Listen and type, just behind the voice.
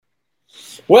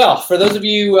Well, for those of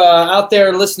you out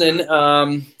there listening,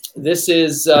 this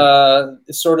is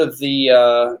sort of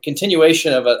the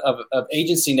continuation of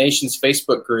Agency Nation's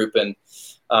Facebook group, and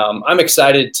I'm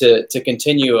excited to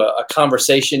continue a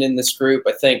conversation in this group.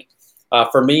 I think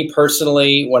for me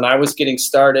personally, when I was getting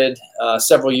started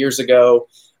several years ago,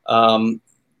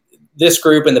 this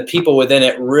group and the people within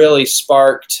it really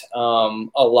sparked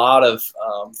a lot of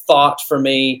thought for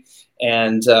me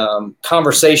and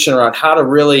conversation around how to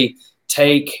really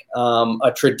take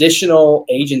a traditional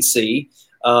agency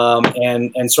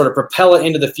and sort of propel it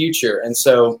into the future. And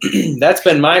so that's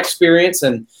been my experience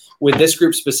and with this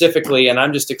group specifically, and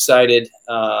I'm just excited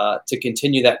to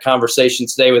continue that conversation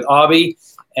today with Abhi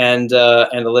and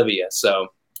Olivia. So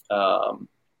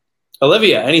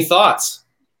Olivia, any thoughts?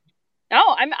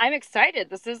 No, I'm excited.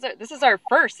 This is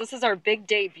our big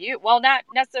debut. Well, not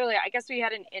necessarily. I guess we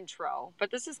had an intro, but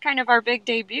this is kind of our big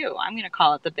debut. I'm going to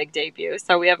call it the big debut.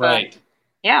 So we have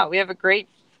we have a great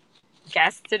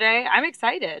guest today. I'm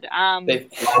excited.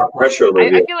 Pressure,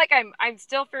 Olivia. I feel like I'm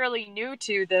still fairly new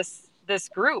to this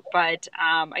group, but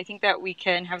I think that we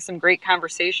can have some great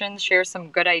conversations, share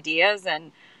some good ideas,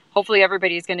 and hopefully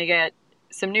everybody's going to get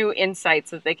some new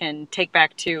insights that they can take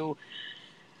back to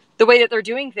the way that they're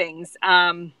doing things.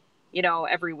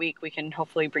 Every week we can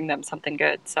hopefully bring them something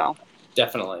good. So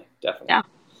definitely. Yeah.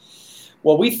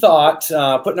 Well, we thought,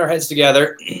 putting our heads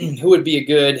together, who would be a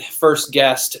good first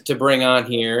guest to bring on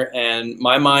here, and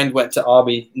my mind went to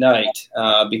Abhi Knight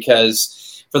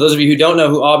because for those of you who don't know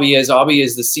who Abhi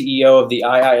is the CEO of the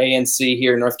IIANC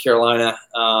here in North Carolina,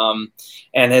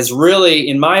 and has really,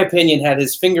 in my opinion, had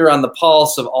his finger on the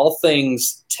pulse of all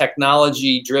things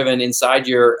technology-driven inside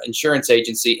your insurance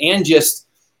agency and just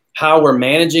how we're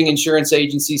managing insurance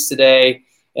agencies today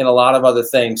and a lot of other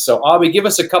things. So, Abhi, give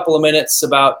us a couple of minutes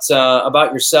about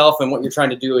yourself and what you're trying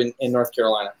to do in North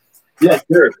Carolina. Yeah,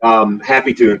 sure.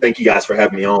 Happy to, and thank you guys for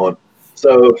having me on.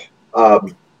 So,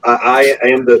 I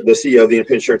am the CEO of the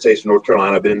Independent Insurance Agency of North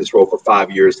Carolina. I've been in this role for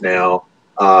 5 years now.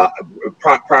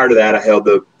 Prior to that, I held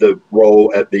the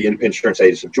role at the Independent Insurance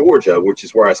Agency of Georgia, which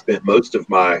is where I spent most of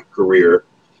my career.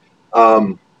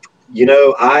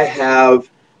 I have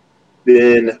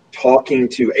been talking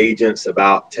to agents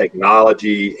about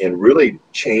technology and really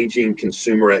changing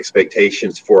consumer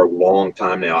expectations for a long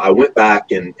time now. I went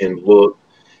back and looked.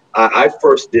 I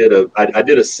first did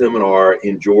a seminar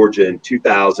in Georgia in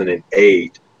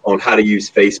 2008 on how to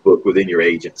use Facebook within your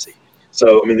agency.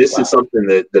 So, I mean, this is something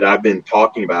that I've been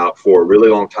talking about for a really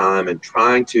long time and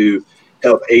trying to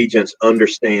help agents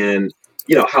understand,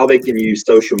 how they can use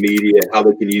social media, how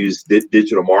they can use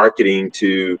digital marketing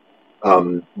to,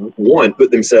 one,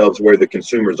 put themselves where the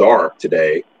consumers are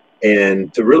today,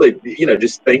 and to really,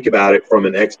 just think about it from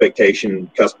an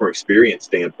expectation customer experience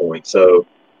standpoint. So,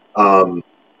 I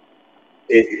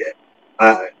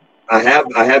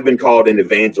have been called an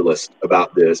evangelist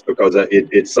about this because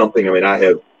it's something, I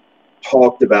have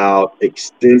talked about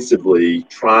extensively,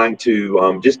 trying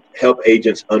to just help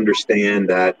agents understand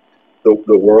that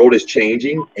the world is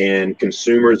changing and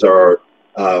consumers are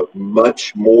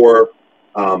much more,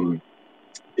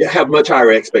 have much higher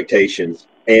expectations,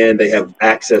 and they have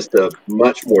access to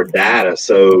much more data.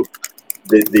 So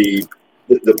the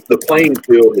playing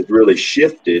field has really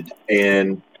shifted,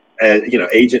 and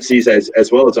agencies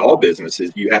as well as all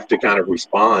businesses, you have to kind of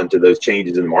respond to those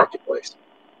changes in the marketplace.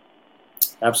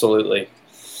 Absolutely.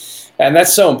 And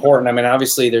that's so important.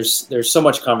 Obviously there's so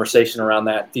much conversation around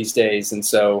that these days. And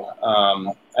so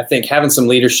I think having some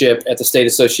leadership at the state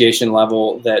association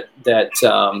level that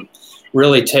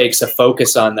really takes a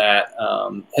focus on that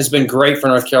has been great for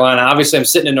North Carolina. Obviously I'm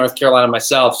sitting in North Carolina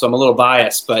myself, so I'm a little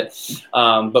biased, but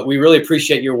we really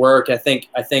appreciate your work. I think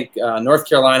North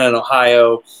Carolina and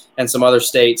Ohio and some other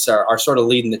states are sort of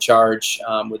leading the charge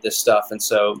with this stuff. And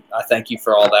so I thank you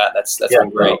for all that. That's been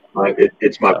great.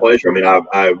 It's my pleasure.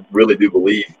 I really do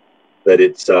believe that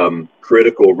it's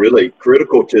really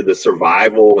critical to the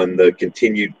survival and the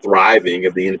continued thriving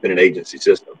of the independent agency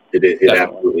system. It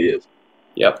absolutely is.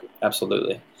 Yep,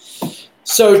 absolutely.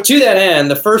 So to that end,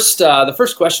 the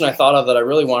first question I thought of that I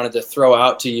really wanted to throw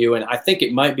out to you, and I think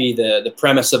it might be the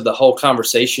premise of the whole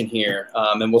conversation here,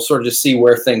 and we'll sort of just see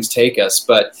where things take us.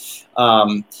 But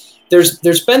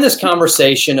there's been this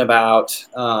conversation about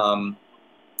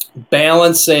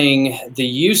balancing the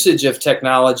usage of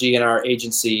technology in our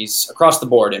agencies across the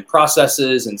board in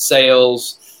processes and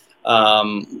sales,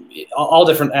 all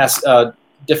different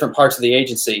parts of the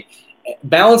agency,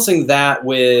 balancing that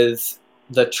with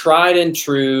the tried and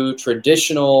true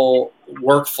traditional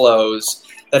workflows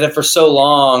that have for so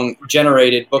long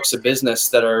generated books of business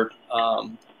that are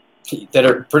that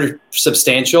are pretty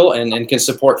substantial and can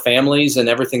support families and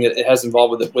everything that it has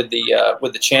involved with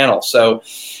the channel. So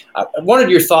I wanted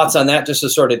your thoughts on that just to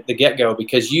sort of the get-go,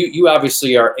 because you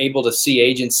obviously are able to see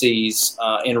agencies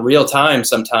in real time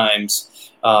sometimes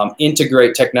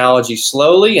integrate technology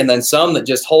slowly, and then some that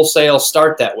just wholesale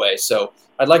start that way. So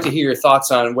I'd like to hear your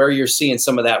thoughts on where you're seeing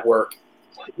some of that work.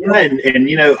 Yeah, and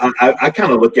you know, I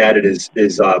kind of look at it as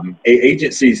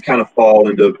agencies kind of fall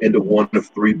into one of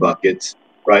three buckets,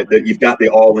 right? That you've got the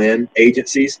all-in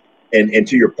agencies, and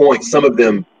to your point, some of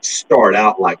them start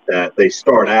out like that. They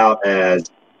start out as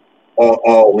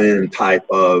all-in type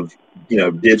of, you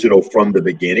know, digital from the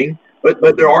beginning.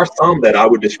 But there are some that I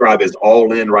would describe as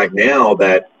all-in right now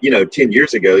that, you know, 10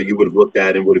 years ago you would have looked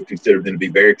at and would have considered them to be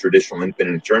very traditional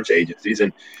independent insurance agencies.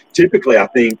 And typically, I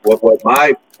think what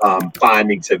my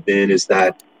findings have been is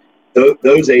that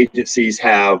those agencies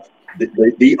have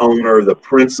the owner, the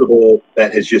principal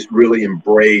that has just really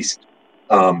embraced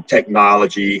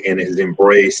technology and has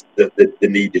embraced the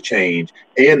need to change.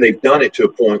 And they've done it to a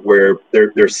point where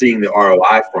they're seeing the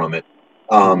ROI from it.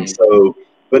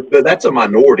 But that's a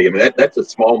minority. I mean, that's a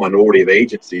small minority of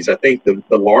agencies. I think the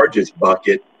largest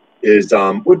bucket is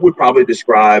would probably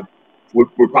describe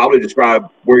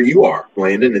where you are,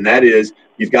 Landon, and that is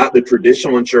you've got the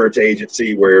traditional insurance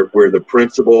agency where the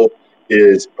principal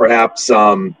is perhaps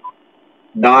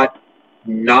not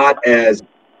as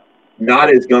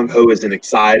gung ho as and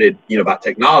excited, you know, about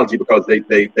technology, because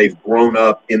they've grown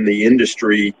up in the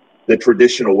industry the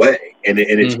traditional way, and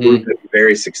it's proved to be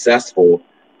very successful.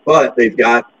 But they've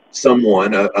got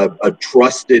someone, a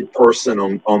trusted person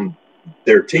on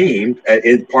their team,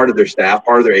 as part of their staff,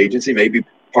 part of their agency, maybe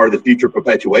part of the future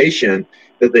perpetuation,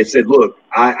 that they've said, look,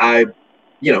 I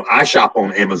shop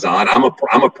on Amazon. I'm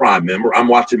a Prime member. I'm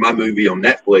watching my movie on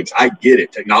Netflix. I get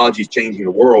it. Technology is changing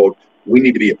the world. We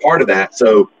need to be a part of that.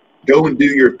 So go and do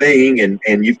your thing,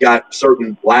 and you've got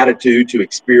certain latitude to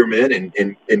experiment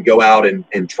and go out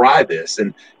and try this.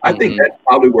 And I think that's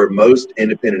probably where most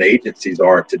independent agencies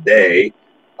are today,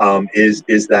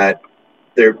 is that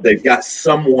they've got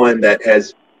someone that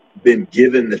has been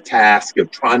given the task of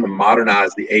trying to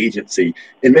modernize the agency.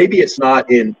 And maybe it's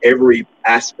not in every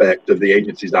aspect of the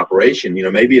agency's operation. You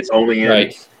know, maybe it's only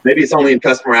in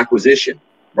customer acquisition,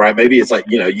 right? Maybe it's like,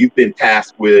 you know, you've been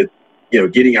tasked with, you know,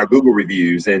 getting our Google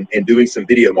reviews and doing some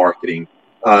video marketing.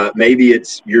 Maybe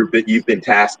it's you've been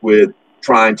tasked with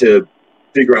trying to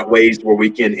figure out ways where we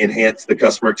can enhance the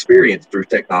customer experience through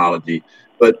technology.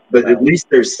 But at least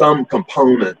there's some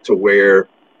component to where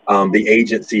the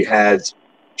agency has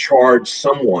charged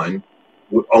someone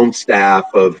on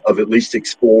staff of at least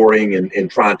exploring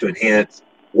and trying to enhance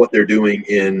what they're doing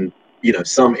in, you know,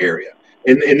 some area.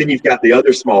 And then you've got the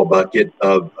other small bucket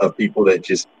of people that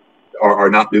just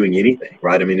are not doing anything,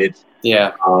 right? I mean, it's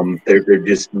they're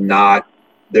just not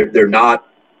they're not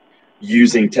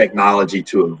using technology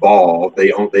to evolve.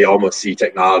 They almost see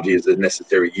technology as a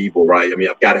necessary evil, right? I mean,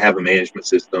 I've got to have a management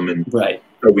system, and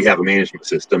so we have a management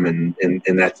system, and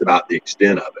that's about the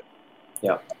extent of it.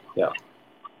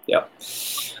 Yeah.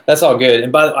 That's all good.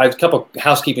 And by the way, a couple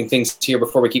housekeeping things here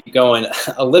before we keep going.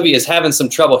 Olivia is having some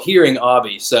trouble hearing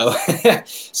Abhi, so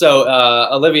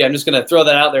Olivia, I'm just going to throw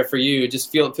that out there for you.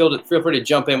 Just feel free to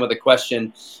jump in with a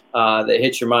question that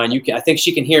hits your mind. I think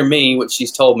she can hear me, which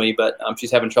she's told me, but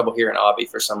she's having trouble hearing Abhi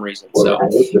for some reason. Well, so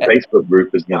the Facebook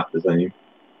group is not the same.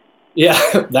 Yeah,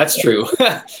 that's true.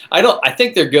 I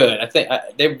think they're good. I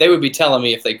think they would be telling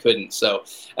me if they couldn't. So,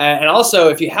 and also,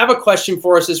 if you have a question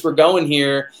for us as we're going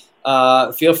here,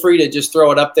 feel free to just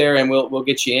throw it up there, and we'll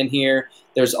get you in here.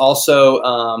 There's also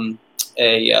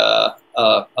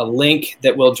a link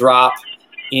that will drop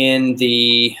in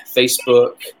the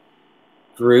Facebook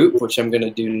group, which I'm going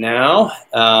to do now.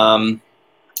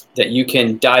 That you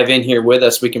can dive in here with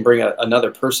us. We can bring another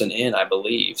person in, I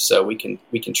believe, so we can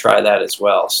try that as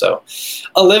well. So,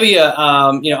 Olivia,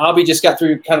 Abhi just got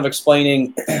through kind of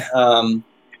explaining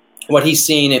what he's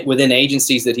seeing within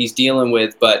agencies that he's dealing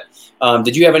with. But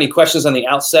did you have any questions on the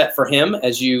outset for him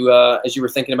as you were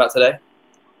thinking about today?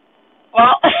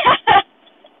 Well,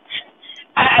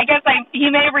 I guess he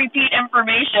may repeat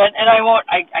information, and I won't.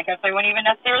 I guess I won't even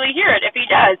necessarily hear it if he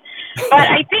does. But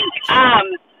I think.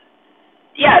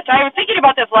 Yes, I was thinking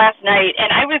about this last night,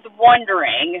 and I was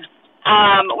wondering,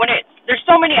 there's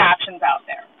so many options out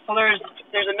there. So there's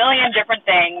a million different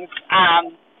things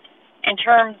in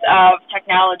terms of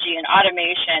technology and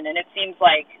automation, and it seems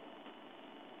like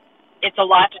it's a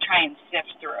lot to try and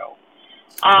sift through.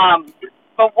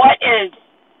 But what is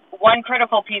one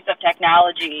critical piece of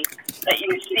technology that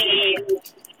you see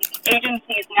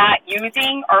agencies not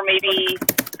using, or maybe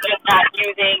just not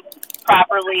using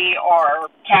properly or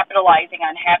capitalizing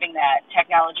on having that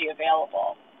technology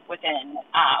available within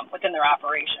their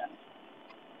operations?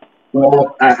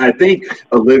 Well, I think,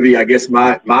 Olivia, I guess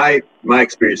my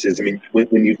experience is, I mean,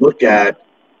 when you look at,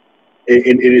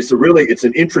 and it's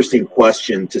an interesting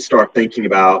question to start thinking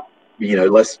about, you know,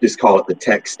 let's just call it the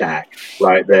tech stack,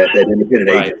 right? That independent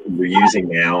agencies are using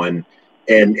now. And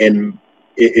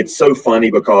it's so funny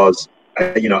because,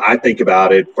 you know, I think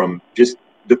about it from just,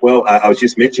 well, I was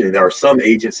just mentioning there are some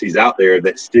agencies out there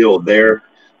that still their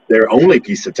only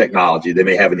piece of technology they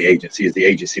may have in the agency is the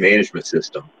agency management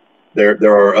system. There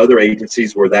are other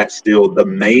agencies where that's still the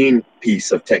main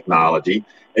piece of technology.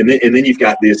 And then you've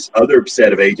got this other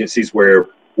set of agencies where,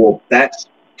 well, that's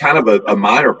kind of a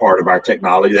minor part of our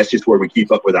technology. That's just where we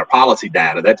keep up with our policy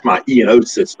data. That's my E&O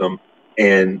system.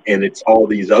 And it's all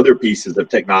these other pieces of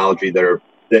technology that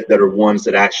are ones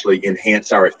that actually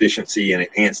enhance our efficiency and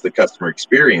enhance the customer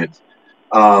experience.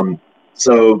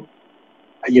 So,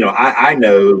 you know, I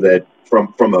know that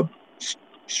from a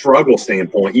struggle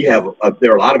standpoint,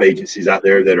 there are a lot of agencies out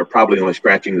there that are probably only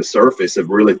scratching the surface of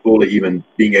really fully even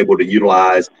being able to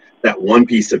utilize that one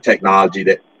piece of technology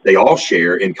that they all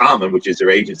share in common, which is their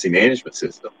agency management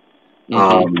system.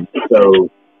 So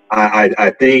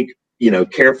I think, you know,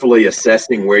 carefully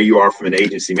assessing where you are from an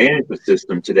agency management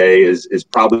system today is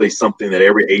probably something that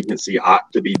every agency ought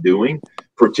to be doing,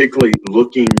 particularly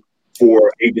looking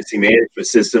for agency management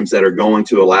systems that are going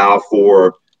to allow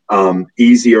for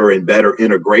easier and better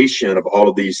integration of all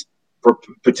of these,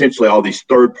 potentially all these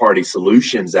third-party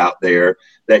solutions out there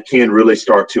that can really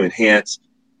start to enhance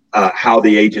how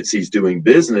the agency is doing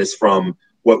business, from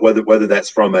whether that's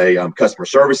from a customer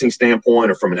servicing standpoint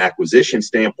or from an acquisition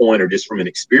standpoint or just from an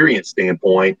experience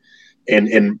standpoint.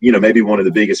 And you know, maybe one of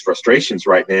the biggest frustrations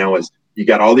right now is you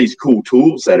got all these cool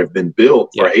tools that have been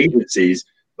built for agencies,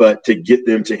 but to get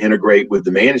them to integrate with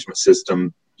the management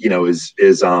system, you know, is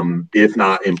if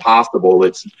not impossible,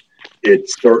 it's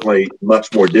certainly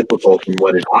much more difficult than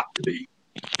what it ought to be.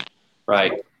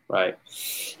 Right.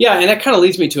 Yeah, and that kind of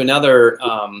leads me to another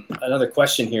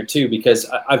question here too, because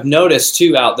I've noticed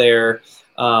too out there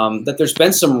that there's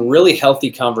been some really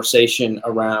healthy conversation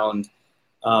around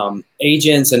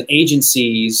agents and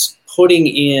agencies putting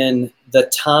in the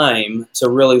time to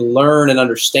really learn and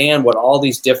understand what all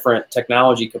these different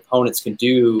technology components can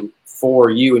do for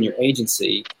you and your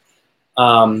agency.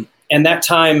 And that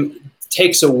time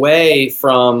takes away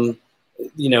from,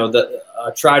 you know, the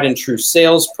tried and true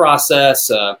sales process,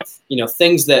 you know,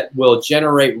 things that will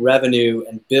generate revenue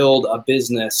and build a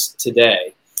business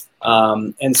today.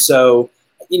 And so,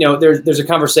 you know, there's a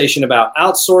conversation about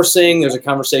outsourcing. There's a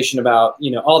conversation about,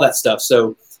 you know, all that stuff.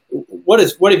 So what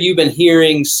have you been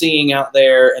hearing, seeing out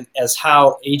there, and as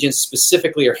how agents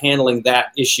specifically are handling that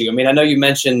issue? I mean, I know you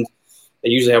mentioned they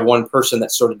usually have one person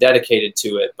that's sort of dedicated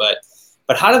to it, but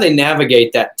how do they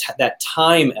navigate that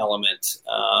time element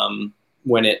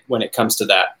when it comes to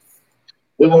that?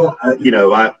 Well, you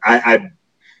know, I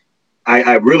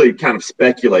really kind of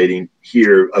speculating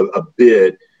here a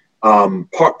bit.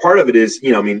 Part of it is,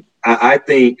 you know, I mean, I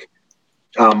think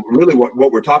really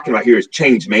what we're talking about here is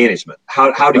change management.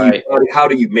 How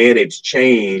do you manage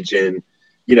change? And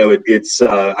you know, it's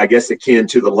I guess akin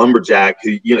to the lumberjack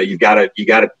who, you know, you got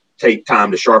to take time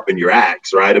to sharpen your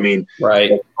axe, right? I mean,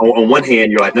 on one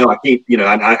hand, you're like, no, I can't, you know,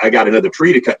 I got another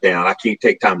tree to cut down. I can't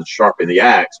take time to sharpen the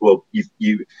axe. Well,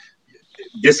 you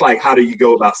just like, how do you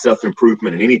go about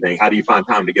self-improvement in anything? How do you find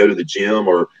time to go to the gym,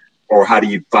 or how do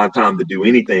you find time to do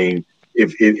anything?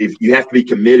 If you have to be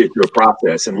committed to a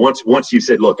process. And once you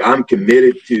said, look, I'm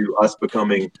committed to us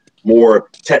becoming more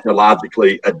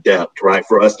technologically adept, right?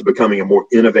 For us to becoming a more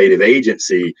innovative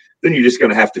agency, then you're just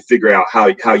going to have to figure out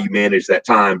how you manage that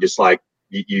time, just like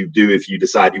you do if you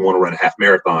decide you want to run a half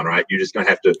marathon, right? You're just going to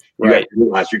have to,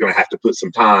 realize you're going to have to put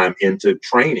some time into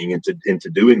training, into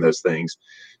doing those things.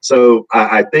 So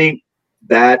I think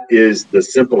that is the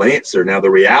simple answer. Now, the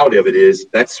reality of it is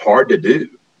that's hard to do.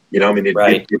 You know, I mean,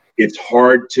 it's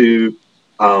hard to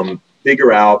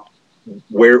figure out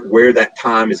where that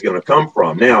time is going to come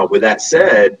from. Now, with that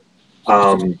said,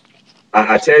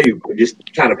 I tell you,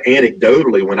 just kind of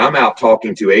anecdotally, when I'm out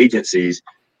talking to agencies,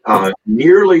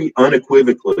 nearly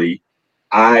unequivocally,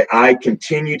 I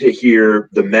continue to hear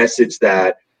the message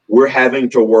that we're having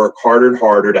to work harder and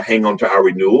harder to hang on to our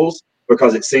renewals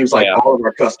because it seems like all of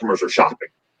our customers are shopping.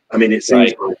 I mean, it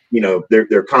seems like, you know,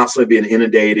 they're constantly being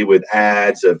inundated with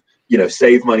ads of, you know,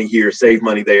 save money here, save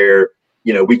money there.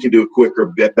 You know, we can do it quicker,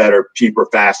 bit better, cheaper,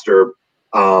 faster.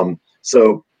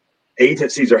 So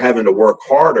agencies are having to work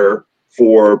harder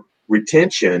for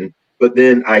retention. But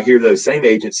then I hear those same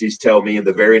agencies tell me in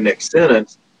the very next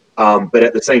sentence, But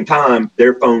at the same time,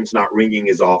 their phone's not ringing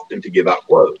as often to give out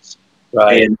quotes.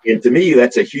 Right. And to me,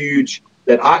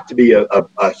 that ought to be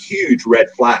a huge red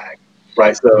flag,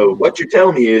 right? So what you're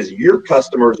telling me is your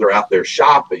customers are out there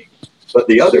shopping, but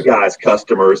the other guy's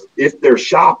customers, if they're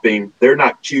shopping, they're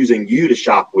not choosing you to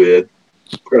shop with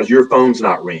because your phone's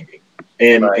not ringing.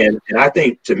 And Right. and I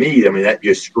think, to me, I mean, that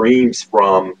just screams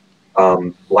from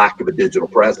lack of a digital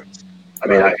presence. I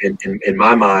mean, Right. in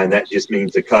my mind, that just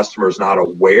means the customer is not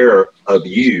aware of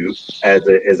you as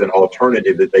an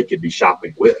alternative that they could be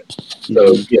shopping with.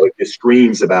 So, it just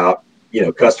screams about,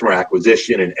 customer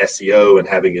acquisition and SEO and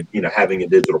having a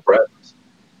digital presence.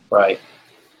 Right.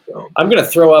 So, I'm going to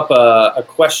throw up a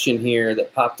question here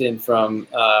that popped in from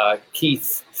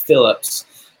Keith Phillips.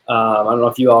 I don't know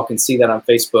if you all can see that on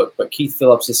Facebook, but Keith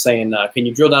Phillips is saying, can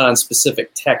you drill down on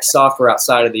specific tech software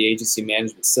outside of the agency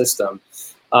management system?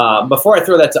 Before I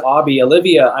throw that to Abby,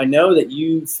 Olivia, I know that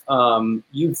you've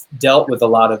dealt with a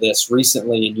lot of this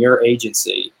recently in your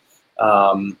agency,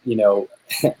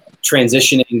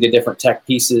 transitioning to different tech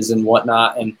pieces and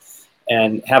whatnot,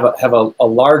 and have a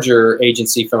larger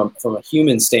agency from a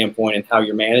human standpoint and how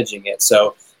you're managing it.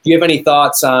 So, do you have any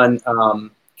thoughts on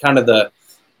kind of the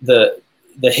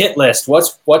hit list?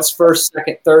 What's first,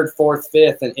 second, third, fourth,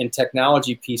 fifth, and in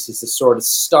technology pieces to sort of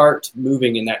start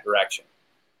moving in that direction?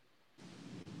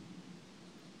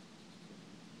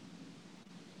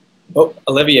 Oh,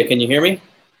 Olivia, can you hear me?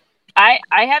 I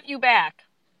have you back.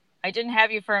 I didn't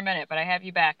have you for a minute, but I have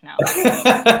you back now.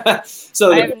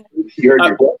 So you heard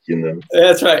your question, then.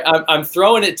 That's right. I'm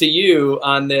throwing it to you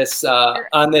on this.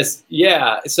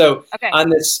 Yeah. So okay. on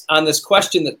this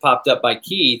question that popped up by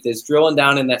Keith is drilling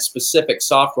down in that specific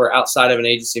software outside of an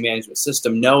agency management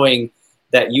system, knowing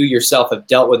that you yourself have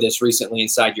dealt with this recently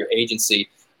inside your agency.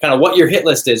 Kind of what your hit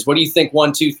list is. What do you think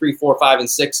 1, 2, 3, 4, 5, and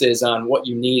 6 is on what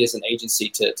you need as an agency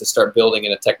to start building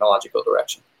in a technological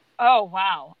direction? Oh,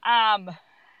 wow.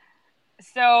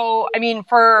 So, I mean,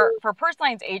 for personal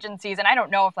lines agencies, and I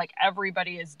don't know if like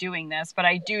everybody is doing this, but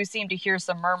I do seem to hear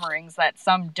some murmurings that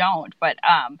some don't. But,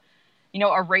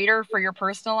 a rater for your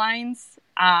personal lines,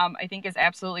 I think is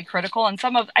absolutely critical. And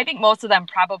I think most of them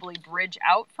probably bridge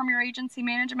out from your agency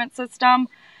management system.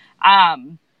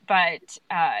 But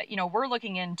we're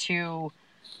looking into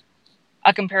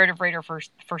a comparative rater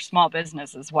for small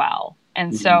business as well.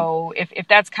 And so if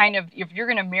that's if you're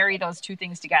going to marry those two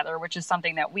things together, which is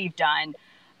something that we've done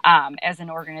as an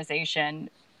organization,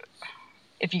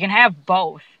 if you can have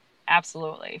both,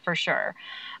 absolutely, for sure.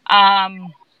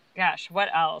 Gosh, what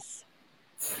else?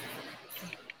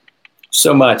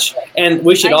 So much. And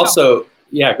we should also,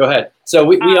 yeah, go ahead. So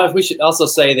we should also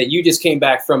say that you just came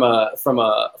back from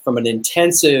an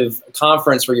intensive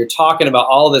conference where you're talking about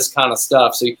all this kind of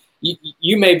stuff. So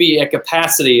you may be at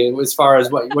capacity as far as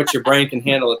what your brain can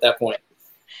handle at that point.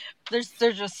 There's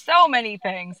just so many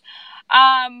things.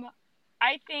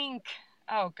 I think,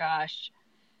 oh gosh,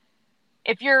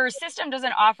 if your system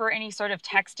doesn't offer any sort of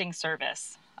texting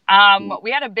service,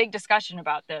 we had a big discussion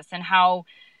about this and how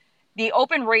the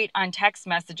open rate on text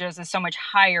messages is so much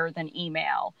higher than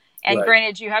email. And Right.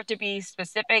 Granted, you have to be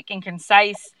specific and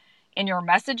concise in your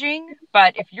messaging,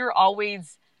 but if you're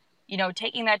always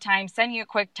taking that time, sending a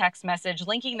quick text message,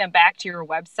 linking them back to your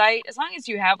website, as long as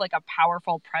you have like a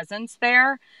powerful presence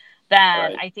there,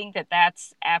 then Right. I think that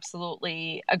that's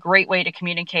absolutely a great way to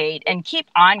communicate and keep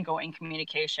ongoing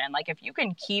communication. Like if you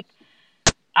can keep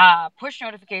push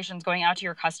notifications going out to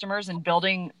your customers and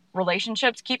building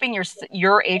relationships, keeping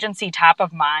your agency top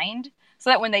of mind so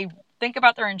that when they think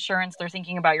about their insurance, they're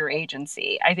thinking about your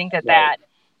agency. I think that Right.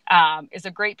 that is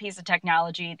a great piece of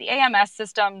technology. The AMS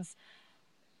systems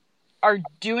are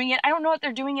doing it. I don't know if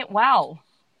they're doing it well.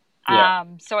 Yeah.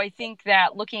 So I think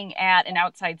that looking at an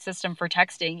outside system for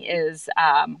texting is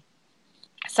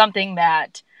something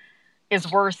that is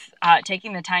worth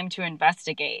taking the time to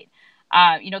investigate.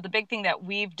 The big thing that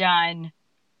we've done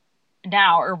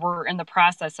now, or we're in the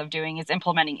process of doing, is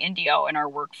implementing Indio in our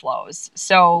workflows.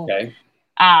 So, Okay.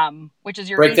 Which is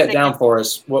your break that down for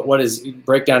us. What is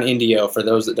break down Indio for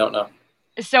those that don't know?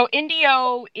 So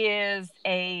Indio is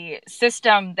a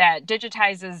system that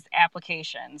digitizes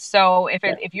applications. So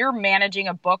if you're managing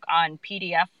a book on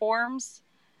PDF forms,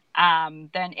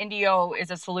 then Indio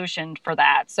is a solution for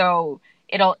that. So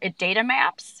it data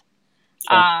maps.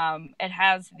 Okay. It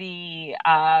has the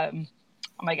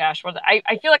oh my gosh,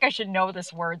 I feel like I should know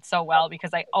this word so well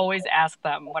because I always ask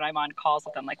them when I'm on calls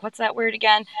with them, like, what's that word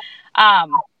again?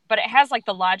 But it has like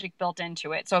the logic built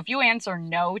into it. So if you answer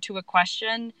no to a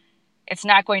question, it's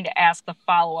not going to ask the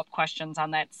follow-up questions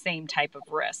on that same type of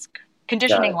risk.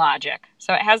 Conditioning logic.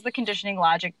 So it has the conditioning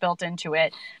logic built into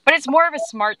it, but it's more of a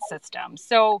smart system.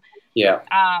 So Yeah.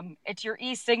 It's your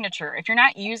e-signature. If you're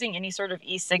not using any sort of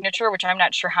e-signature, which I'm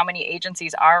not sure how many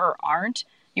agencies are or aren't,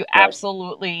 you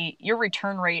absolutely, your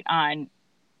return rate on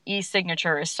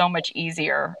e-signature is so much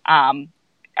easier,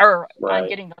 or on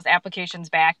getting those applications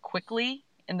back quickly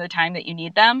in the time that you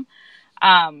need them.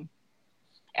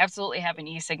 Absolutely have an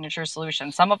e-signature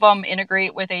solution. Some of them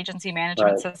integrate with agency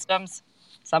management systems.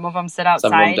 Some of them sit outside.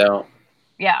 Some of them don't.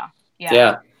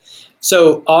 Yeah.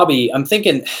 So, Abhi, I'm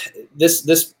thinking this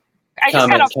I just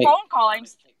got a phone call. I'm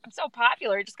so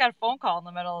popular. I just got a phone call in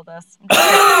the middle of this.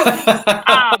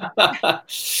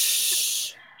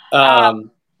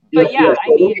 But yeah,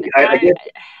 I mean,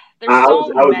 there's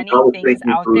so many things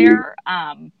out there.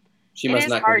 She must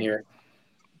not can hear.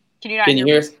 Can you not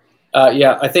hear me?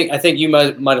 Yeah, I think you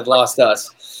might have lost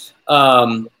us.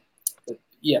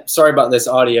 Yeah, sorry about this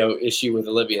audio issue with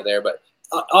Olivia there, but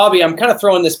Abhi, I'm kind of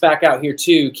throwing this back out here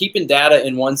too. Keeping data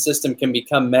in one system can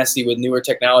become messy with newer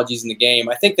technologies in the game.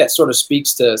 I think that sort of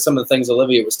speaks to some of the things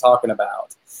Olivia was talking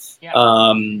about. Yeah.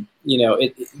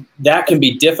 That can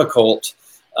be difficult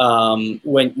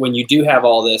when you do have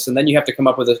all this, and then you have to come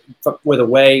up with a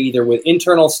way, either with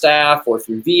internal staff or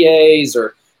through VAs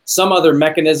or some other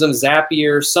mechanism,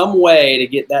 Zapier, some way to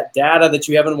get that data that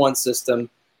you have in one system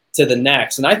to the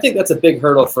next. And I think that's a big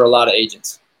hurdle for a lot of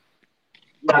agents.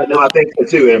 Yeah, no, I think so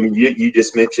too. I mean, you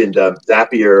just mentioned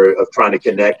Zapier, of trying to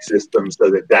connect systems so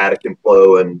that data can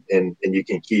flow and you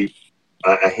can keep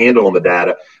a handle on the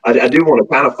data. I do want to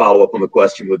kind of follow up on the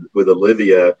question with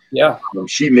Olivia. Yeah.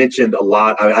 She mentioned a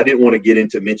lot. I didn't want to get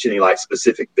into mentioning like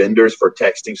specific vendors for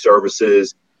texting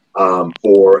services,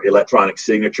 for electronic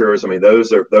signatures. I mean,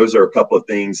 those are a couple of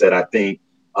things that I think,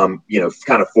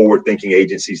 kind of forward-thinking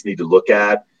agencies need to look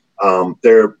at.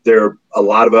 There are a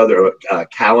lot of other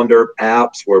calendar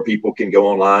apps where people can go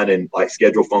online and like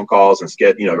schedule phone calls and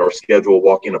schedule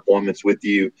walk-in appointments with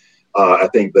you. I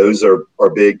think those are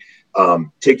big.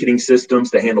 Ticketing systems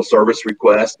to handle service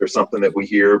requests are something that we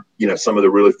hear, some of the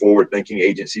really forward-thinking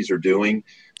agencies are doing,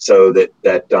 so that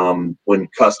when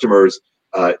customers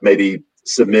maybe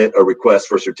submit a request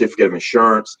for a certificate of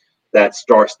insurance, that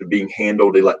starts to being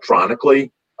handled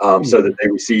electronically. So that they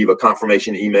receive a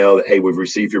confirmation email that, hey, we've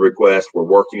received your request, we're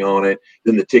working on it.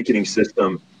 Then the ticketing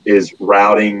system is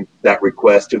routing that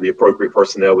request to the appropriate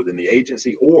personnel within the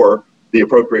agency or the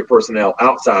appropriate personnel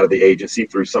outside of the agency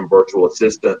through some virtual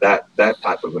assistant, that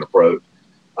type of an approach.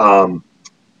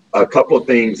 A couple of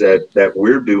things that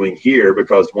we're doing here,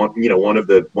 because one of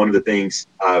the things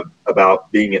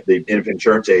about being at the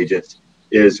insurance agents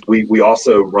is we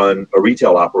also run a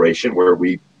retail operation where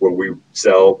we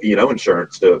sell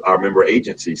insurance to our member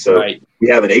agency. So we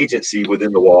have an agency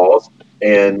within the walls,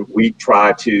 and we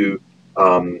try to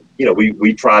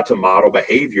we try to model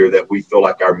behavior that we feel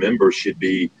like our members should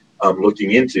be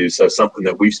looking into. So something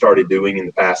that we've started doing in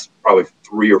the past probably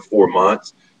 3 or 4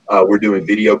 months, we're doing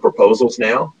video proposals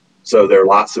now. So there are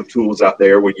lots of tools out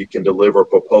there where you can deliver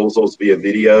proposals via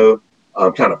video.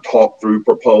 Kind of talk through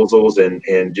proposals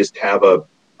and just have a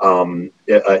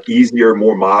easier,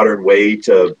 more modern way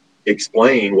to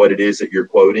explain what it is that you're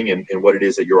quoting and what it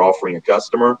is that you're offering a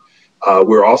customer.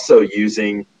 We're also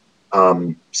using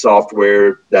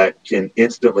software that can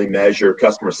instantly measure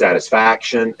customer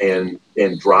satisfaction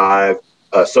and drive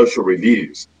social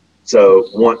reviews. So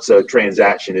once a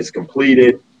transaction is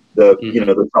completed,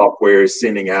 the software is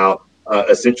sending out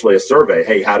essentially a survey.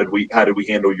 Hey, how did we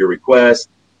handle your request?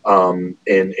 And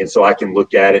so I can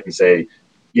look at it and say,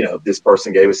 this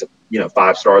person gave us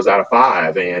 5 stars out of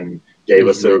 5 and gave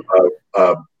us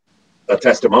a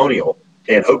testimonial,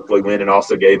 and hopefully went and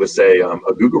also gave us a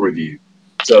Google review.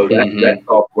 So that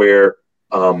software,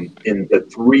 in the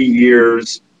 3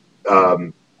 years,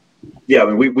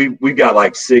 we've got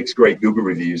like 6 great Google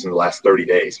reviews in the last 30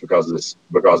 days because of this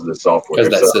software. Because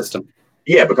of that system.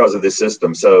 Yeah, because of this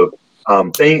system. So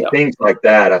things like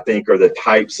that, I think, are the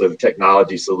types of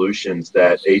technology solutions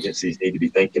that agencies need to be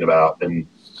thinking about. And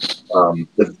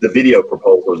the video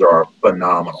proposals are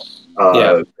phenomenal.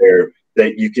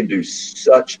 That you can do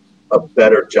such a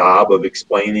better job of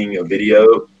explaining a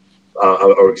video,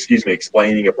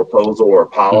 explaining a proposal or a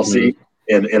policy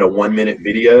in a 1-minute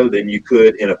video than you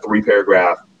could in a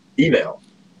 3-paragraph email.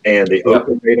 And the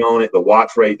open rate on it, the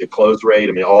watch rate, the close rate,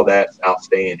 I mean, all that's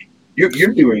outstanding.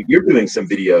 You're doing some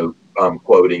video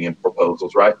quoting and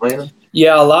proposals, right, Landon?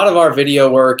 Yeah, a lot of our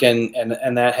video work and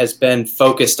that has been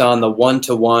focused on the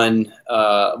one-to-one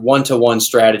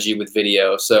strategy with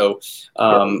video. So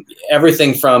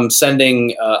everything from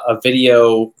sending a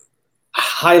video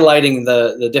highlighting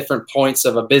the different points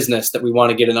of a business that we want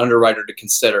to get an underwriter to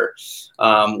consider.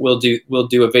 We'll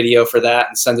do a video for that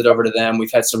and send it over to them.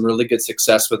 We've had some really good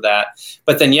success with that.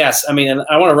 But then, yes, I mean, and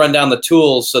I want to run down the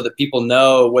tools so that people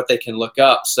know what they can look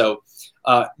up. So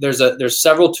there's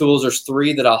several tools. There's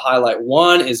 3 that I'll highlight.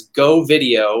 One is Go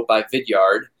Video by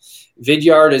Vidyard.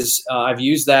 Vidyard is, I've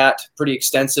used that pretty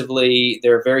extensively.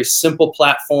 They're a very simple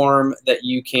platform that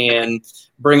you can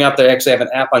bring up. They actually have an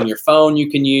app on your phone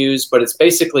you can use, but it's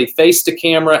basically face to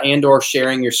camera and or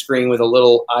sharing your screen with a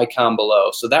little icon below.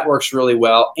 So that works really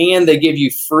well. And they give you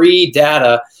free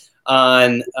data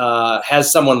on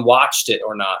has someone watched it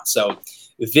or not. So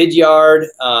Vidyard,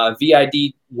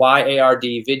 Vidyard,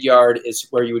 Vidyard is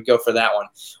where you would go for that one.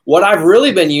 What I've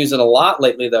really been using a lot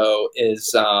lately, though,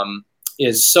 is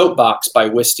Soapbox by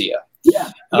Wistia.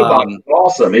 Yeah, Soapbox is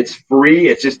awesome. It's free.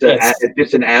 It's just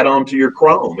an add-on to your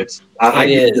Chrome. It is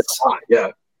a lot. Yeah.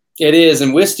 It is,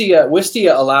 and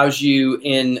Wistia allows you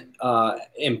in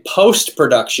post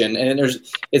production, and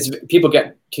people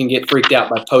can get freaked out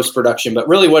by post production, but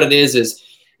really what it is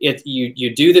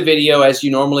you do the video as you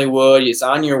normally would. It's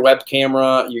on your web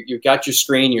camera. You've got your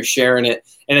screen. You're sharing it,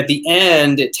 and at the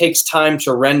end, it takes time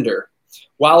to render.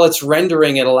 While it's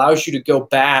rendering, it allows you to go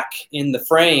back in the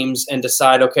frames and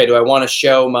decide, okay, do I want to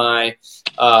show my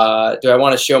face? Do I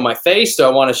want to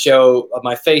show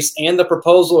my face and the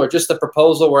proposal, or just the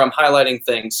proposal where I'm highlighting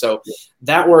things? So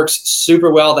that works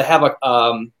super well. They have a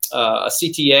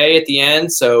CTA at the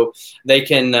end, so they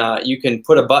can you can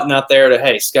put a button out there to,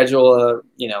 hey, schedule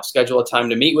a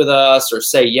time to meet with us, or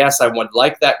say yes, I would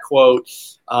like that quote.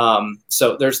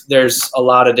 So there's a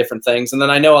lot of different things. And then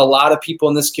I know a lot of people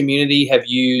in this community have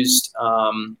used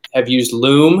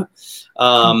Loom,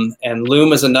 and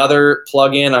Loom is another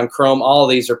plugin on Chrome. All of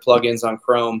these are plugins on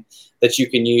Chrome that you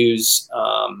can use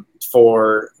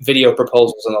for video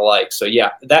proposals and the like. So yeah,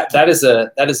 that is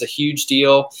a huge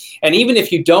deal. And even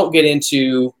if you don't get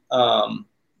into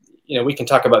we can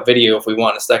talk about video if we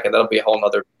want in a second. That'll be a whole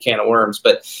nother can of worms.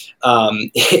 But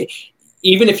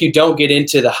even if you don't get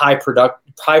into the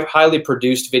highly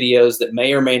produced videos that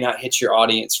may or may not hit your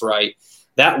audience right,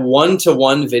 that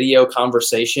one-to-one video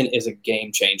conversation is a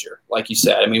game changer. Like you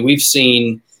said, I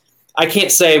mean, I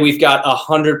can't say we've got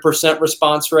 100%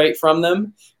 response rate from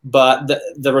them, but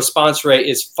the response rate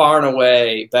is far and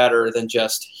away better than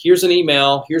just, here's an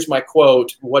email, here's my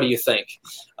quote, what do you think?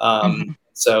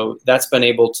 So that's been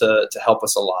able to help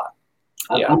us a lot.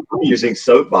 Yeah. I'm using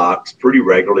Soapbox pretty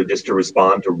regularly just to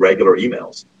respond to regular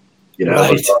emails,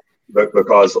 Right.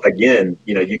 because again,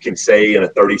 you can say in a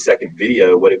 30-second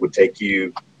video what it would take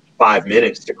you 5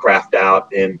 minutes to craft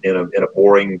out in a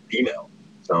boring email.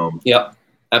 So yeah,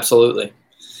 absolutely.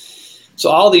 So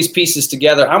all these pieces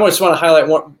together, I just want to highlight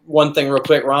one thing real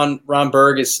quick. Ron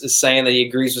Berg is saying that he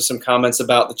agrees with some comments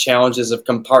about the challenges of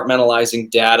compartmentalizing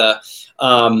data.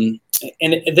 And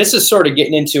this is sort of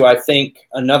getting into, I think,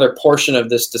 another portion of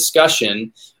this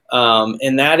discussion,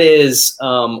 and that is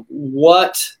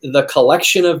what the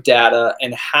collection of data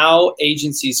and how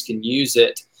agencies can use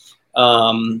it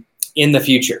in the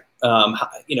future.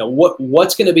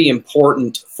 What's going to be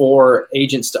important for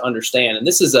agents to understand. And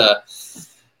this is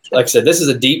like I said, this is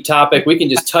a deep topic. We can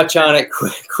just touch on it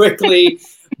quickly.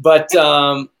 But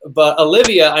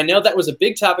Olivia, I know that was a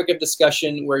big topic of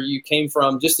discussion where you came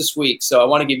from just this week. So I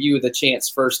want to give you the chance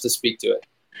first to speak to it.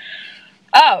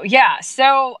 Oh, yeah.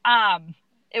 So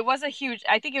it was I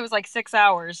think it was like 6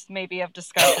 hours maybe of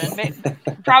discussion,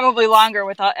 probably longer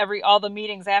with all the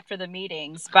meetings after the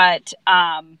meetings. But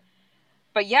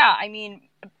yeah, I mean,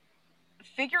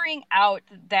 figuring out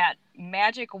that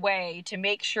magic way to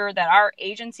make sure that our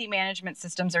agency management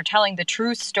systems are telling the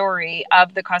true story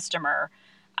of the customer,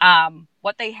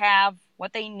 what they have,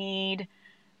 what they need,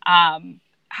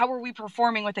 how are we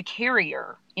performing with a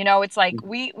carrier? It's like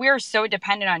we are so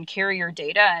dependent on carrier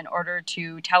data in order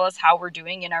to tell us how we're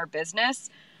doing in our business.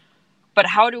 But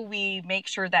how do we make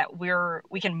sure that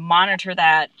we can monitor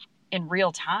that in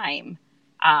real time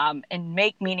and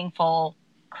make meaningful,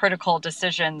 critical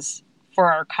decisions for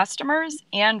our customers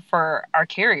and for our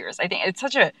carriers? I think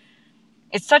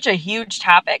it's such a huge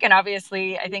topic, and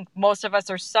obviously I think most of us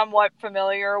are somewhat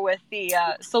familiar with the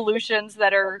solutions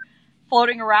that are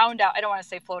floating around. I don't want to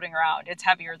say floating around, it's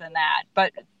heavier than that,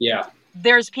 but yeah,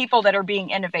 there's people that are being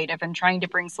innovative and trying to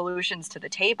bring solutions to the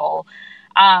table,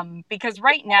 because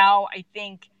right now I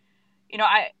think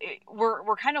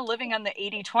we're kind of living on the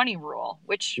 80-20 rule,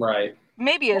 which right.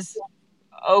 maybe is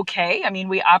okay. I mean,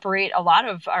 we operate a lot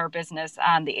of our business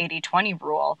on the 80-20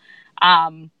 rule.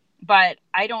 But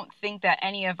I don't think that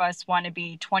any of us want to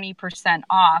be 20%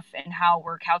 off in how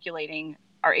we're calculating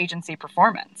our agency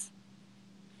performance.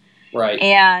 Right.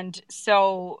 And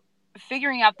so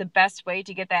figuring out the best way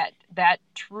to get that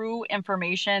true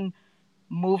information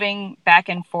moving back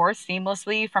and forth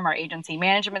seamlessly from our agency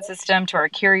management system to our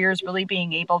carriers, really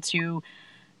being able to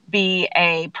be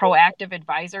a proactive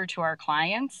advisor to our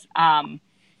clients.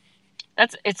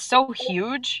 It's so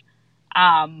huge.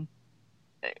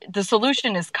 The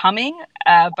solution is coming,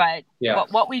 but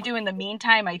what we do in the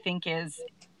meantime, I think is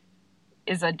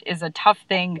a tough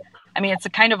thing. I mean, it's a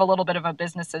kind of a little bit of a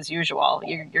business as usual.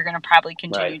 You're going to probably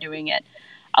continue doing it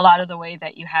a lot of the way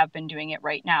that you have been doing it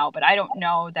right now. But I don't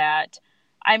know that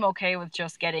I'm okay with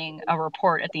just getting a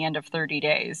report at the end of 30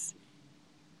 days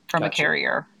from a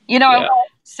carrier, you know? Yeah.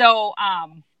 So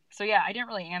yeah, I didn't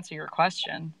really answer your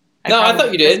question. I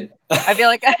thought you did. I feel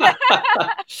like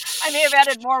I may have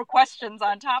added more questions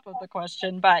on top of the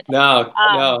question, but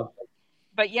no.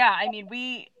 But yeah, I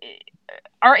mean,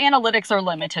 our analytics are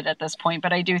limited at this point,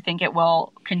 but I do think it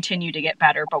will continue to get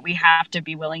better. But we have to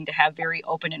be willing to have very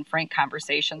open and frank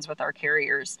conversations with our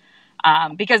carriers,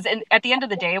 because at the end of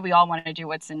the day, we all want to do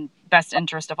what's in best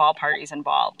interest of all parties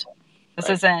involved. This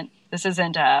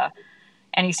isn't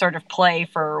any sort of play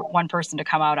for one person to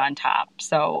come out on top.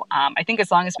 So I think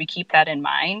as long as we keep that in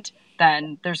mind,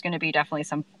 then there's going to be definitely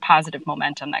some positive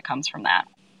momentum that comes from that.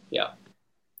 Yeah.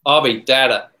 Abhi,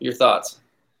 data, your thoughts?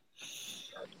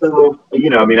 So,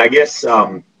 I guess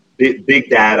big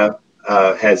data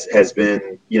has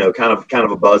been, kind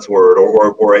of a buzzword,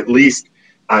 or at least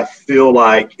I feel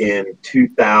like in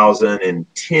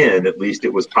 2010, at least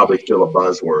it was probably still a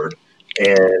buzzword.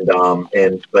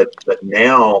 But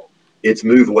now it's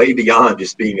moved way beyond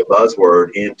just being a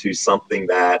buzzword into something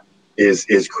that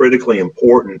is critically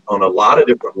important on a lot of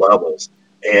different levels.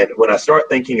 And when I start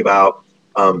thinking about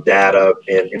data,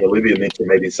 and Olivia mentioned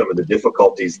maybe some of the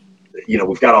difficulties,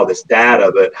 we've got all this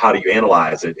data, but how do you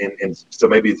analyze it? And so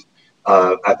maybe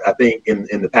I think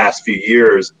in the past few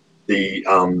years, the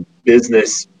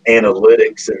business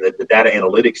analytics and the data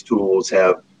analytics tools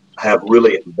have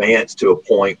really advanced to a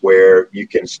point where you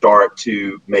can start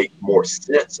to make more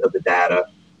sense of the data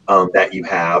that you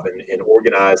have and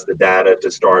organize the data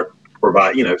to start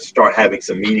having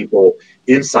some meaningful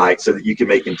insights so that you can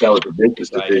make intelligent business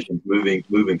decisions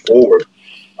moving forward.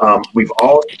 We've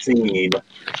all seen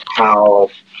how,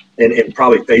 and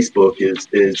probably Facebook is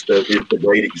the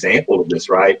great example of this,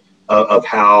 right? Of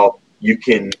how you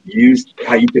can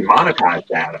monetize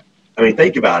data. I mean,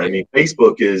 think about it. I mean,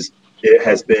 Facebook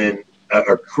has been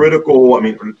a critical,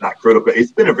 not critical,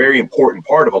 it's been a very important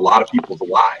part of a lot of people's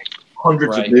lives.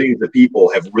 Hundreds of millions of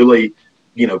people have really,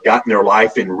 gotten their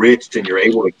life enriched, and you're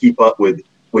able to keep up with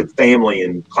family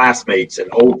and classmates and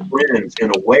old friends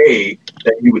in a way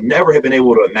that you would never have been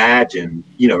able to imagine,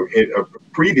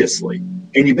 previously.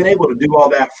 And you've been able to do all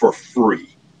that for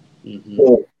free. Mm-hmm.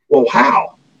 Well,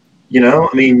 how?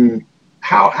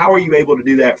 How are you able to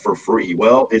do that for free?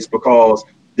 Well, it's because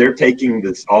they're taking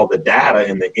all the data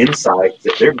and the insights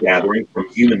that they're gathering from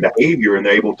human behavior, and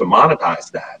they're able to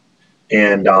monetize that.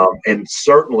 And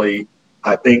certainly,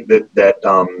 I think that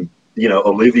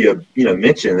Olivia,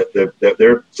 mentioned that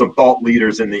there are some thought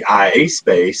leaders in the IA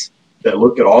space that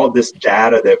look at all of this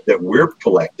data that we're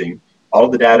collecting, all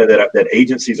the data that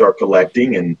agencies are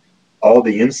collecting, and all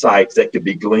the insights that could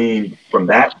be gleaned from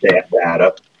that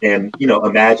data, and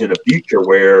imagine a future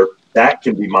where that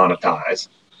can be monetized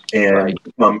and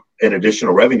become an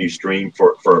additional revenue stream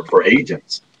for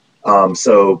agents.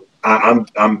 So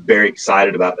I'm very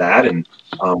excited about that, and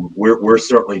we're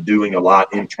certainly doing a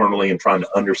lot internally and trying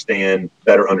to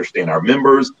better understand our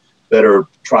members, better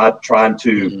trying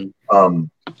to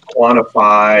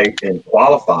quantify and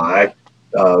qualify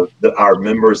our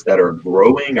members that are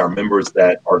growing, our members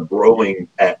that are growing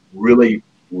at really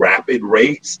rapid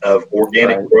rates of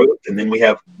organic growth, and then we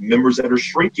have members that are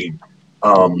shrinking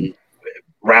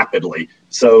rapidly.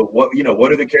 So what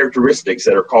are the characteristics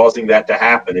that are causing that to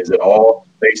happen? Is it all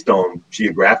based on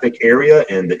geographic area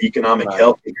and the economic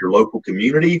health of your local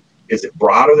community? Is it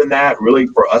broader than that? Really,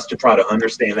 for us to try to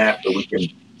understand that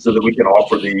so that we can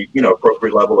offer the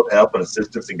appropriate level of help and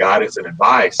assistance and guidance and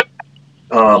advice.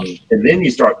 And then you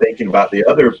start thinking about the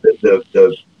other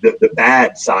the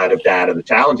bad side of data, the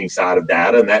challenging side of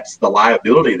data, and that's the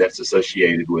liability that's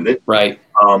associated with it. Right.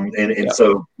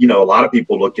 So, a lot of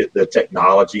people look at the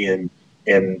technology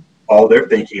and all they're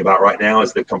thinking about right now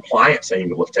is the compliance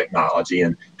angle of technology,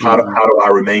 and how do I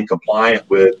remain compliant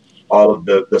with all of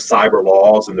the cyber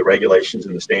laws and the regulations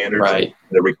and the standards and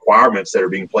the requirements that are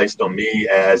being placed on me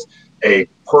as a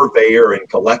purveyor and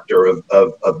collector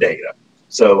of data.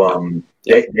 So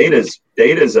data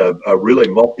is a really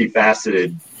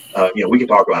multifaceted, we can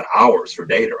talk about hours for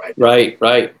data, right?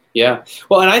 Right. Yeah.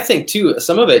 Well, and I think too,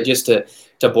 some of it, just to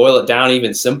to boil it down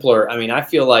even simpler, I mean, I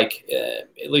feel like,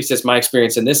 at least it's my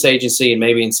experience in this agency and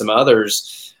maybe in some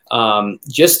others,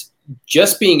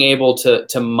 just being able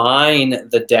to mine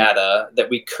the data that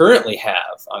we currently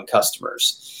have on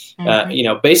customers,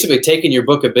 basically taking your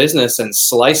book of business and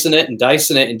slicing it and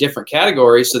dicing it in different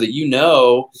categories so that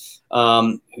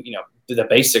the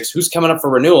basics, who's coming up for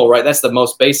renewal, right? That's the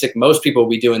most basic. Most people will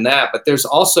be doing that, but there's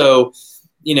also,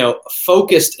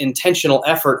 focused, intentional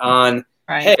effort on,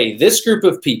 hey, this group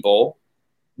of people,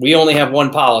 we only have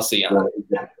one policy on,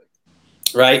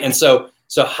 right? And so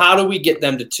how do we get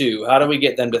them to 2? How do we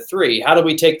get them to 3? How do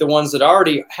we take the ones that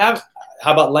already have,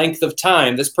 how about length of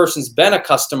time? This person's been a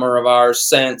customer of ours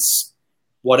since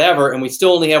whatever, and we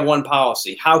still only have one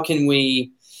policy. How can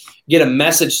we get a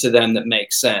message to them that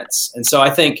makes sense? And so I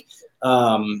think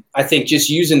just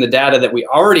using the data that we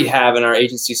already have in our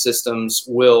agency systems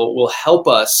will help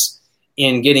us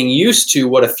in getting used to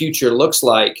what a future looks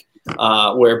like,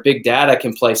 where big data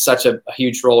can play such a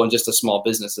huge role in just a small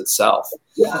business itself.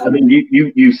 Yeah, I mean,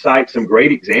 you cite some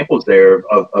great examples there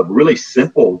of really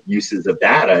simple uses of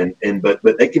data, but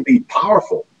they can be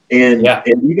powerful. And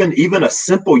even a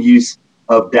simple use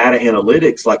of data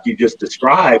analytics, like you just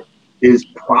described, is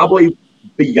probably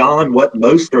beyond what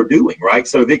most are doing, right?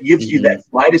 So that gives you that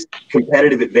slightest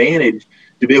competitive advantage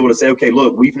to be able to say, okay,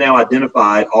 look, we've now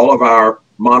identified all of our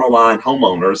monoline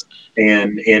homeowners,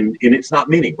 and it's not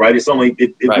many, right? It's only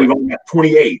we've only got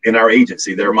 28 in our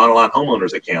agency that are monoline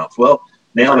homeowners accounts. Well,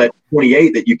 now that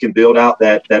 28 that you can build out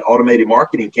that automated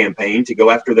marketing campaign to go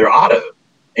after their auto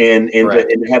and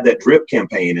to have that drip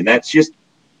campaign, and that's just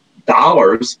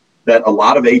dollars that a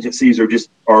lot of agencies are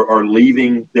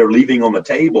leaving on the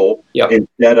table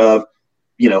instead of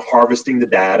harvesting the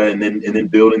data and then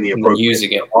building the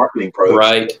appropriate marketing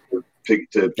approach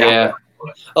to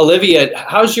Olivia,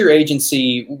 how's your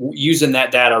agency using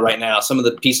that data right now? Some of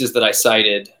the pieces that I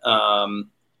cited.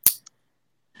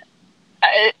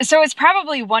 So it's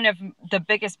probably one of the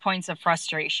biggest points of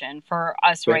frustration for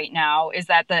us right now is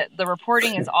that the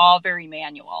reporting is all very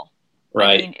manual.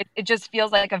 Right. I mean, it just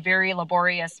feels like a very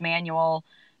laborious manual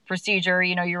procedure.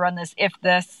 You run this if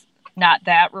this, not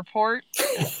that report.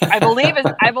 I believe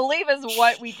is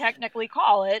what we technically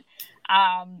call it.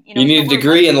 You need a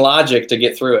degree in logic to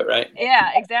get through it, right?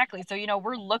 Yeah, exactly. So,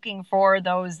 we're looking for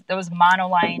those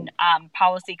monoline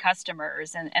policy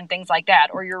customers and things like that,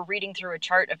 or you're reading through a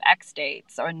chart of X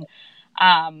dates and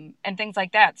things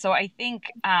like that. So I think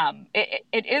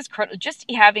it is just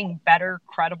having better,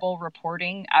 credible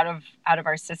reporting out of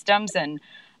our systems, and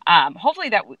hopefully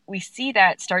that we see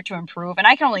that start to improve. And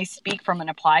I can only speak from an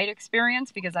applied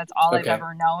experience because that's all I've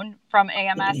ever known from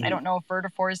AMS. I don't know if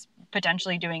Vertafore is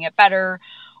potentially doing it better,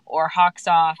 or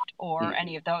Hawksoft, or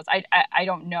any of those. I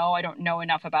don't know. I don't know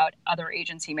enough about other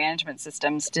agency management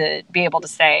systems to be able to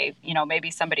say,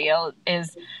 maybe somebody else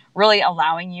is really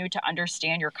allowing you to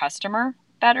understand your customer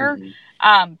better.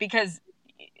 Because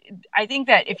I think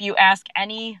that if you ask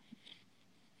anybody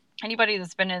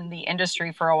that's been in the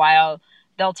industry for a while,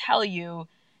 they'll tell you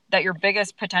that your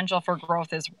biggest potential for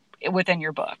growth is within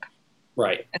your book.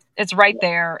 Right. It's right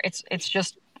there. It's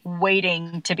just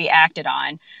waiting to be acted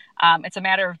on. It's a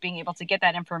matter of being able to get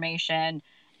that information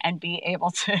and be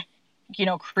able to,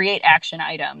 create action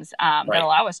items that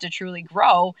allow us to truly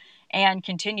grow and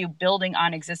continue building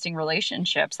on existing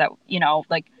relationships that,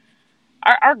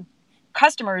 our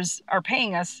customers are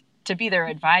paying us to be their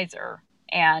advisor.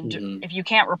 And if you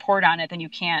can't report on it, then you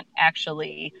can't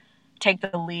actually take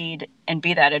the lead and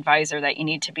be that advisor that you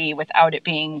need to be without it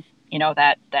being,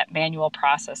 that manual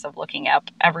process of looking up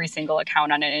every single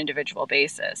account on an individual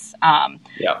basis.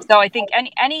 So I think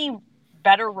any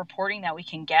better reporting that we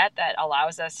can get that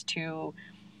allows us to,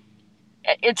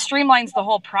 it streamlines the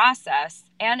whole process,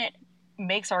 and it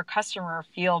makes our customer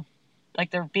feel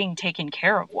like they're being taken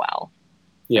care of well.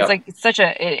 It's like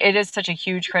it is such a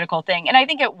huge critical thing, and I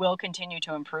think it will continue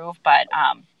to improve. But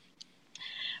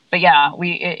yeah,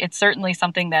 it's certainly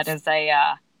something that is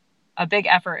a big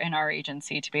effort in our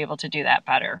agency to be able to do that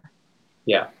better.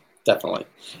 Yeah, definitely.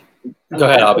 Go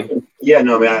ahead, Albie. Yeah,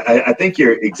 no, I think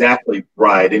you're exactly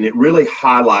right. And it really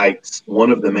highlights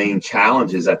one of the main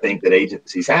challenges I think that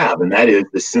agencies have, and that is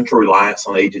the central reliance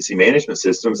on agency management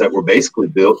systems that were basically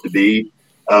built to be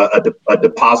a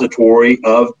depository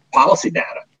of policy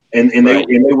data. And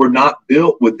they were not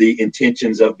built with the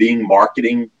intentions of being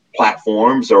marketing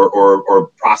platforms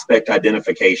or prospect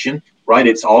identification, right?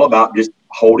 It's all about just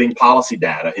holding policy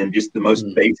data and just the most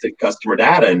basic customer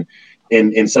data.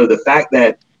 And so the fact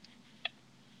that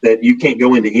you can't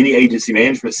go into any agency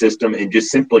management system and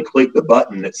just simply click the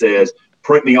button that says,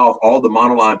 print me off all the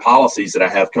monoline policies that I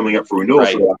have coming up for renewal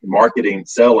so I can market and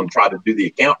sell and try to do the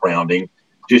account rounding,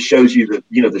 just shows you the,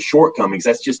 the shortcomings.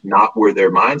 That's just not where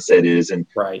their mindset is. And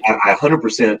right. I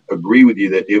 100% agree with you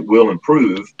that it will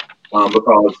improve,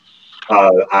 because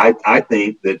I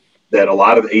think that a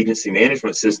lot of agency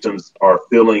management systems are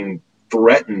feeling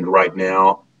threatened right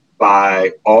now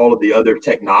by all of the other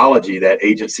technology that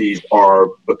agencies are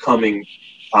becoming,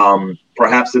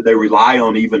 perhaps that they rely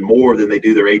on even more than they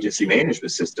do their agency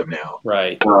management system now.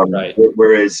 Right. Right.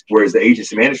 Whereas the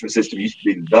agency management system used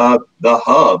to be the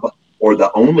hub or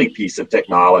the only piece of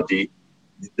technology,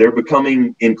 they're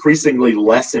becoming increasingly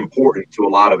less important to a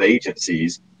lot of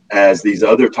agencies as these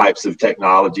other types of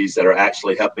technologies that are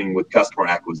actually helping with customer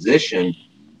acquisition,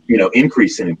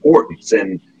 increase in importance.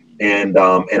 And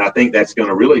I think that's going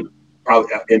to really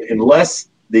probably, unless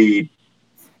the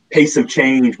pace of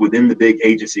change within the big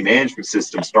agency management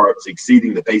system starts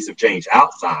exceeding the pace of change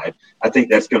outside, I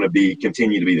think that's going to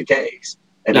continue to be the case.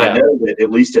 And I know that at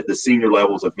least at the senior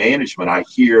levels of management, I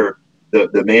hear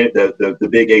the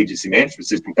big agency management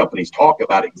system companies talk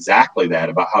about exactly that,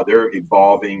 about how they're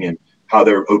evolving and how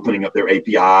they're opening up their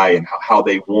API and how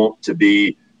they want to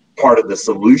be part of the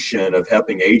solution of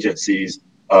helping agencies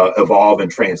evolve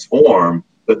and transform.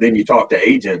 But then you talk to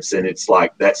agents and it's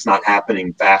like, that's not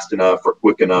happening fast enough or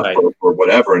quick enough, right, or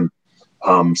whatever.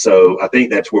 And so I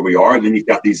think that's where we are. And then you've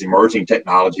got these emerging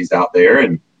technologies out there.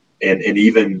 And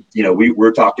even,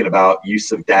 we're talking about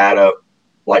use of data,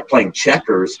 like playing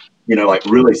checkers, like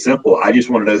really simple. I just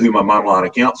want to know who my monoline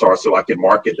accounts are so I can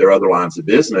market their other lines of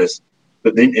business.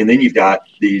 But then you've got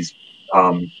these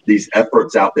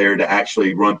efforts out there to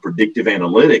actually run predictive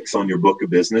analytics on your book of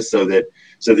business so that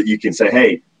you can say,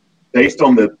 hey, based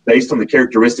on the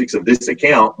characteristics of this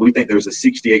account, we think there's a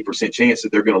 68% chance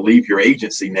that they're going to leave your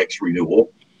agency next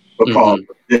renewal because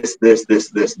this,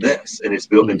 and it's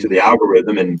built into the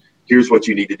algorithm. And here's what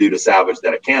you need to do to salvage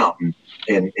that account.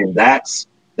 And that's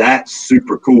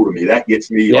super cool to me. That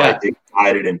gets me like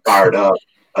excited and fired up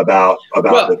about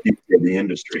the future of the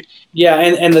industry. Yeah,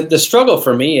 and the struggle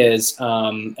for me is,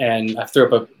 and I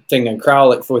threw up a thing in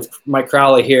Crowley with Mike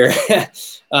Crowley here.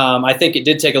 I think it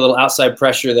did take a little outside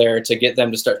pressure there to get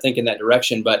them to start thinking that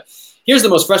direction. But here's the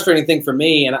most frustrating thing for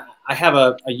me, and I have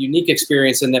a unique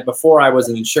experience in that before I was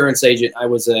an insurance agent, I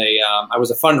was a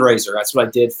fundraiser. That's what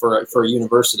I did for a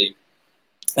university,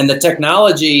 and the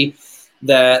technology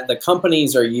that the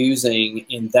companies are using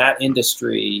in that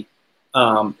industry.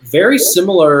 Very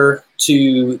similar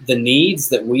to the needs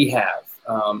that we have.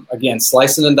 Again,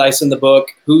 slicing and dicing the book,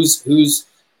 who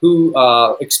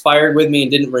expired with me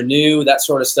and didn't renew, that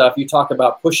sort of stuff. You talk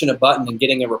about pushing a button and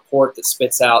getting a report that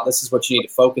spits out, this is what you need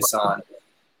to focus on.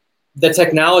 The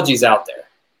technology's out there.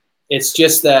 It's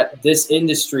just that this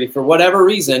industry, for whatever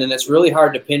reason, and it's really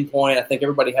hard to pinpoint, I think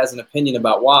everybody has an opinion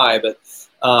about why, but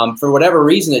for whatever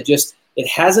reason, it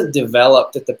hasn't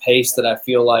developed at the pace that I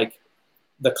feel like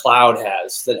the cloud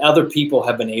has, that other people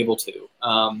have been able to.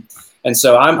 And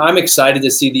so I'm excited to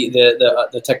see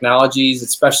the technologies,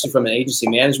 especially from an agency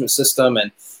management system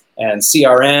and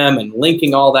CRM and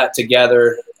linking all that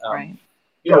together. Right.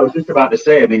 I was just about to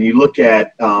say, I mean, you look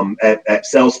at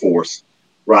Salesforce,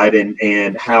 right?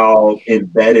 And how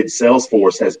embedded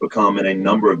Salesforce has become in a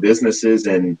number of businesses,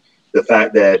 and the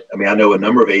fact that, I mean, I know a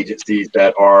number of agencies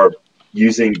that are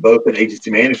using both an agency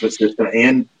management system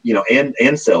and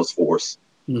Salesforce.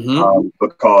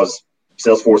 Because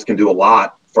Salesforce can do a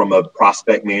lot from a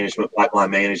prospect management, pipeline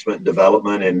management,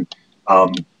 development, and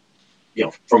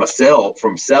from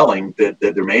selling that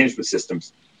their management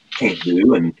systems can't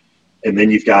do. And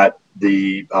then you've got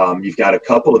a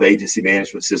couple of agency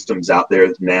management systems out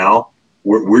there now.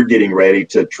 We're getting ready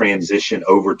to transition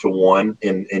over to one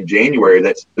in January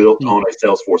that's built on a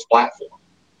Salesforce platform.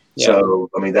 Yeah. So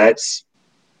I mean that's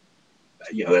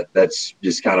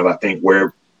just kind of, I think,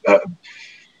 where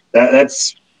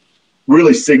that's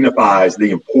really signifies the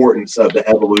importance of the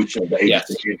evolution of the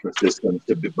agency management system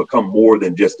to become more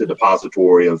than just a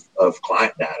depository of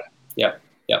client data. Yeah.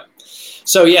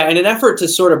 So in an effort to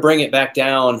sort of bring it back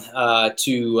down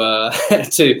to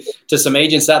some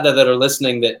agents out there that are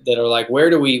listening that are like, where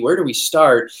do we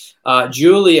start?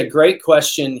 Julie, a great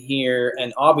question here,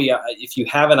 and Abhi, if you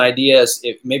have an idea,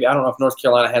 maybe I don't know if North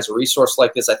Carolina has a resource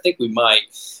like this. I think we might.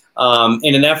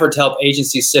 In an effort to help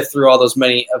agencies sift through all those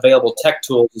many available tech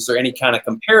tools, is there any kind of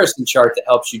comparison chart that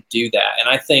helps you do that? And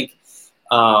I think,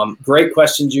 great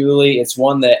question, Julie. It's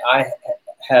one that I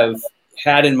have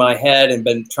had in my head and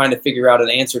been trying to figure out an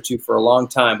answer to for a long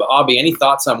time. But Abhi, any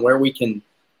thoughts on where we can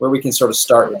sort of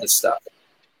start with this stuff?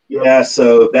 Yeah,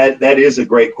 so that is a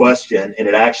great question, and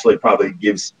it actually probably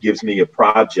gives me a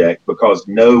project, because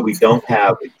no, we don't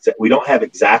have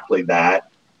exactly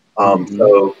that.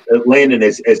 So Landon,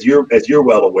 as you're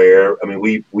well aware, I mean,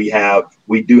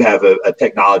 we do have a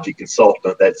technology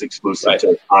consultant that's exclusive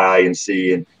to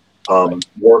IINC and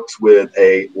works with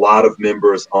a lot of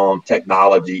members on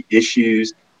technology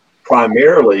issues.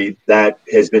 Primarily, that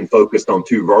has been focused on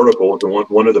two verticals, and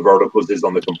one of the verticals is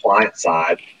on the compliance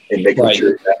side and making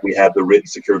sure that we have the written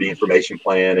security information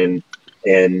plan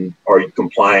and are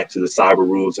compliant to the cyber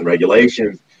rules and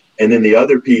regulations. And then the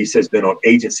other piece has been on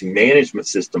agency management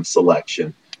system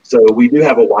selection. So we do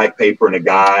have a white paper and a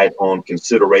guide on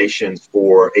considerations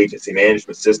for agency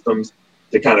management systems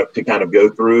to kind of go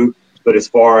through. But as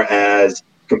far as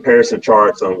comparison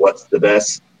charts on what's the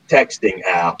best texting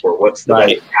app or what's the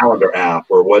best calendar app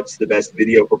or what's the best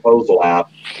video proposal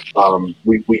app,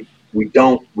 we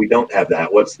don't have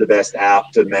that. What's the best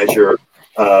app to measure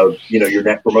your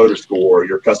net promoter score,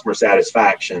 your customer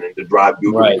satisfaction, and to drive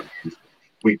Google?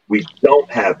 We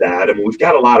don't have that. I mean, we've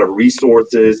got a lot of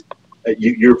resources.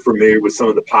 You're familiar with some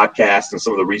of the podcasts and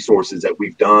some of the resources that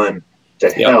we've done to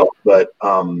help, but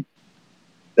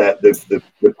that the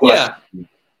question.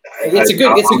 It's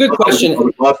a good question. I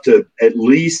would love to at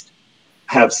least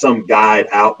have some guide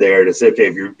out there to say,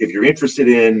 okay, if you're interested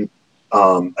in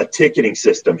a ticketing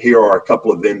system, here are a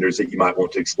couple of vendors that you might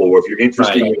want to explore. If you're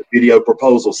interested in a video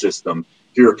proposal system,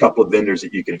 here are a couple of vendors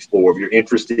that you can explore. If you're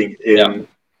interested in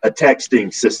a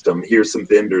texting system, here's some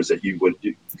vendors that you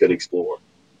could explore.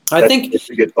 I think it's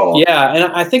a good thought. Yeah, and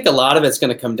I think a lot of it's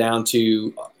going to come down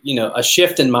to a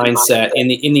shift in mindset in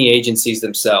the agencies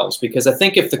themselves. Because I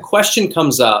think if the question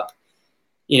comes up,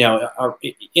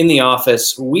 in the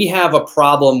office, we have a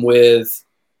problem with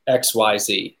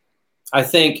XYZ. I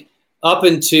think up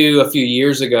until a few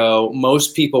years ago,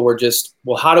 most people were just,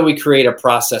 well, how do we create a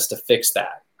process to fix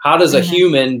that? How does a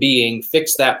human being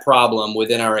fix that problem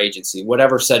within our agency,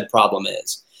 whatever said problem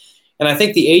is? And I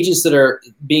think the agents that are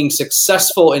being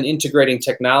successful in integrating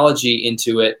technology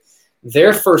into it,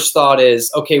 their first thought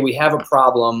is, okay, we have a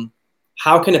problem.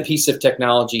 How can a piece of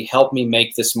technology help me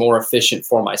make this more efficient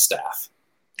for my staff?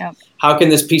 Yep. How can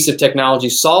this piece of technology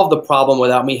solve the problem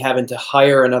without me having to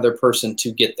hire another person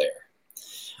to get there?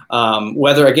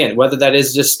 Whether that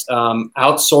is just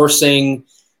outsourcing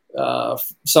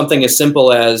something as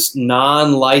simple as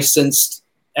non-licensed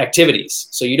activities.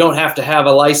 So you don't have to have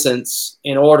a license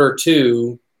in order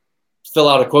to fill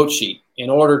out a quote sheet, in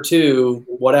order to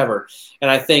whatever. And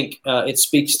I think it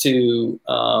speaks to,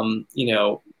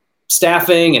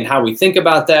 staffing and how we think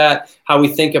about that, how we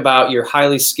think about your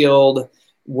highly skilled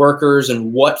workers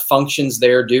and what functions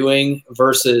they're doing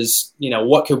versus,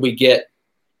 what could we get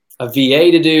a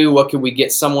VA to do? What could we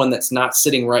get someone that's not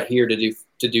sitting right here to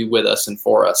do with us and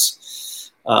for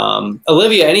us?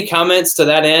 Olivia, any comments to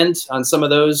that end on some of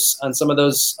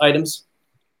those items?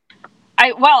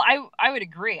 I would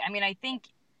agree. I mean, I think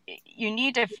you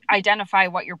need to identify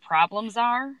what your problems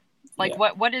are. Like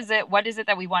what is it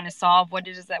that we want to solve? What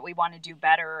is it that we want to do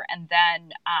better? And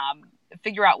then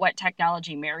figure out what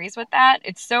technology marries with that.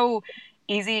 It's so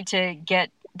easy to get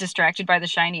distracted by the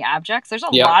shiny objects. There's a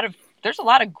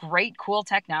lot of great, cool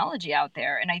technology out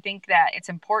there. And I think that it's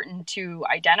important to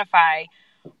identify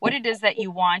what it is that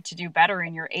you want to do better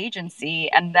in your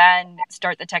agency and then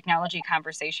start the technology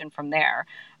conversation from there.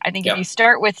 I think if you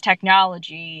start with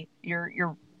technology,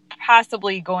 you're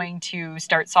possibly going to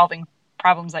start solving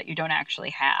problems that you don't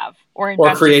actually have or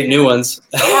create new ones.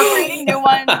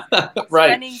 Right.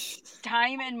 Spending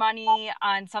time and money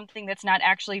on something that's not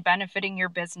actually benefiting your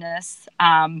business.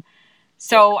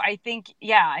 So I think,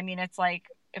 it's like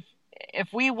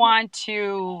if we want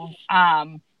to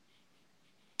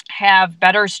have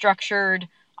better structured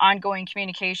ongoing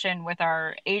communication with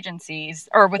our agencies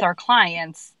or with our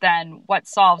clients, then what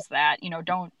solves that?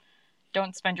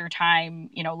 Don't spend your time,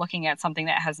 looking at something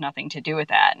that has nothing to do with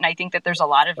that. And I think that there's a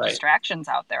lot of distractions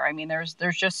out there. I mean, there's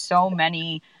just so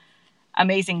many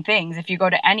amazing things. If you go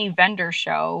to any vendor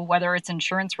show, whether it's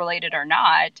insurance related or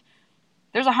not,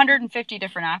 there's 150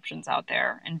 different options out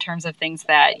there in terms of things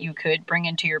that you could bring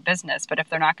into your business. But if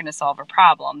they're not going to solve a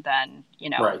problem, then,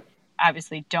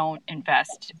 obviously don't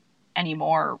invest any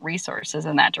more resources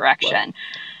in that direction.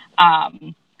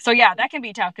 Right. That can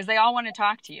be tough because they all want to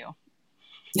talk to you.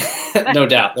 No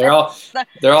doubt. They're all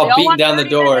beating down the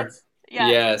door. Minutes.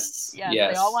 Yes.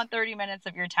 They all want 30 minutes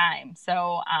of your time.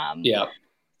 So,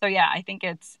 I think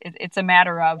it's a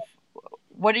matter of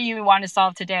what do you want to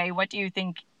solve today? What do you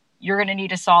think you're going to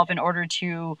need to solve in order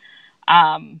to,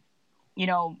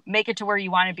 make it to where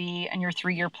you want to be in your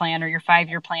 3-year plan or your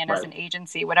 5-year plan as an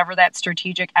agency, whatever that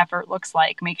strategic effort looks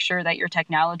like. Make sure that your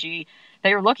technology that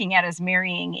you're looking at is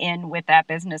marrying in with that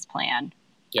business plan.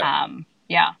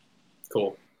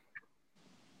 Cool.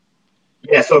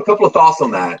 Yeah. So a couple of thoughts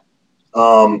on that.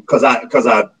 Because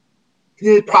I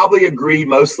probably agree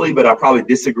mostly, but I probably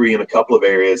disagree in a couple of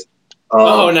areas.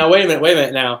 Now wait a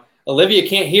minute now. Olivia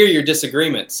can't hear your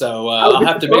disagreement, so I'll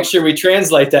have to make sure we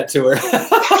translate that to her.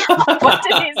 What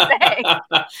did he say?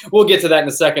 We'll get to that in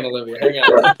a second, Olivia. Hang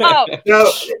on.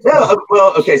 No.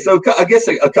 Well, okay. So I guess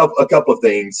a couple of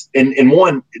things, and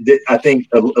one, I think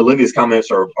Olivia's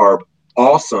comments are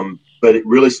awesome, but it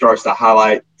really starts to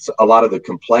highlight a lot of the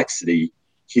complexity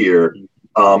here,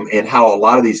 and how a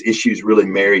lot of these issues really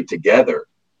marry together.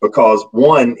 Because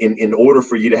one, in order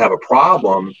for you to have a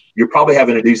problem, you're probably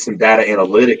having to do some data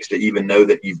analytics to even know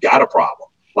that you've got a problem.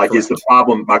 Like, Correct. Is the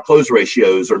problem my close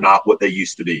ratios are not what they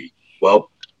used to be?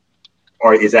 Well,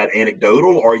 or is that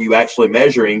anecdotal, or are you actually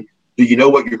measuring? Do you know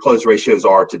what your close ratios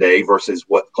are today versus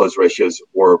what close ratios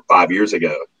were 5 years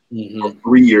ago, or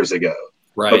 3 years ago?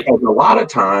 Right. Because a lot of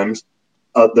times,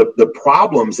 the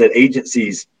problems that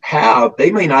agencies have, they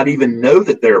may not even know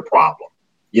that they're a problem.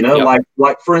 You know, yep.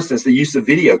 like for instance, the use of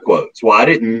video quotes. Well, I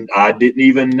didn't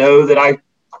even know that I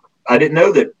didn't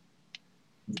know that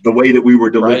the way that we were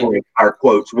delivering our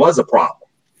quotes was a problem,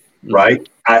 right?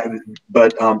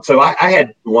 So I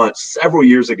had lunch several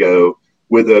years ago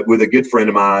with a good friend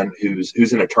of mine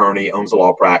who's an attorney, owns a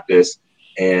law practice,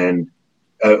 and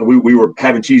we were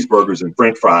having cheeseburgers and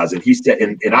French fries, and he said,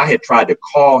 and I had tried to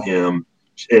call him,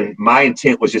 and my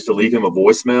intent was just to leave him a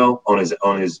voicemail on his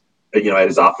at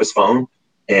his office phone.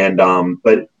 And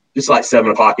but just like 7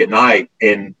 o'clock at night,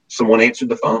 and someone answered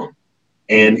the phone,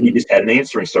 and he just had an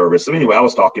answering service. So anyway, I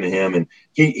was talking to him, and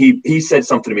he said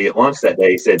something to me at lunch that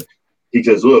day. He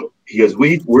goes, look,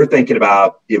 we're thinking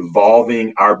about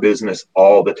evolving our business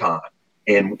all the time,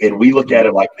 and we look at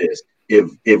it like this: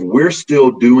 if we're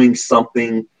still doing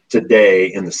something today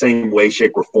in the same way,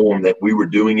 shape, or form that we were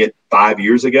doing it 5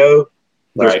 years ago,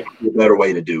 there's a better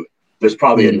way to do it. There's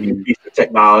probably a new piece of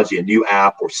technology, a new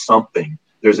app, or something.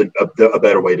 There's a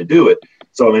better way to do it.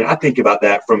 So, I mean, I think about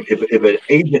that from if an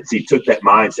agency took that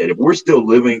mindset, if we're still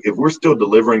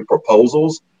delivering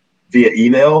proposals via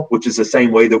email, which is the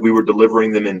same way that we were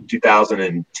delivering them in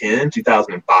 2010,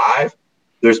 2005,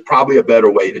 there's probably a better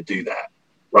way to do that,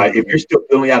 right? If you're still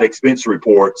filling out expense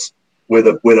reports with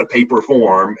a paper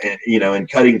form and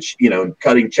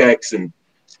cutting checks and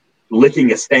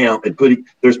licking a stamp and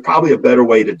there's probably a better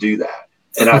way to do that.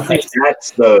 And I think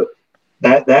that's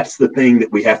the thing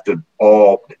that we have to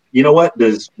all, what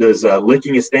does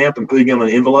licking a stamp and putting it on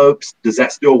envelopes, does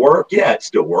that still work? Yeah, it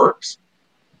still works.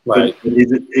 Right. But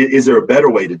is there a better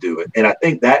way to do it? And I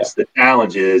think that's the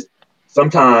challenge is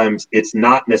sometimes it's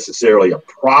not necessarily a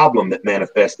problem that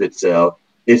manifests itself.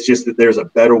 It's just that there's a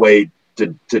better way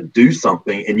to do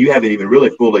something, and you haven't even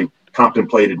really fully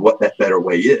contemplated what that better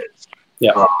way is.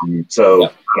 Yeah. I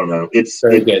don't know. It's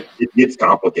very good. It gets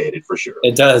complicated for sure.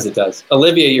 It does.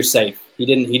 Olivia, you're safe. He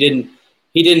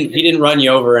didn't run you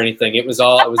over or anything. It was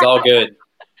all good.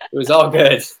 It was all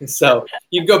good. So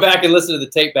you can go back and listen to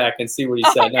the tape back and see what he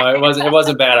said. No, it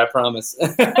wasn't bad. I promise.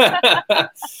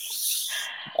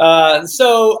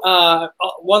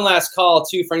 One last call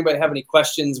too for anybody have any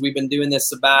questions. We've been doing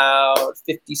this about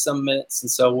 50 some minutes,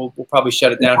 and so we'll probably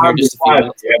shut it down here in just a few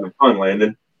minutes. You're having fun,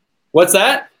 Landon. What's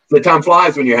that? The time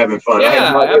flies when you're having fun.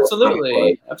 Yeah,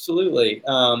 absolutely.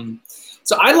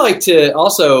 So I'd like to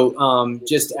also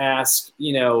just ask,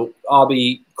 I'll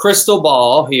be crystal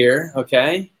ball here,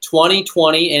 okay?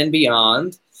 2020 and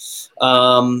beyond.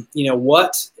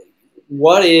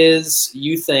 What is,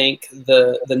 you think,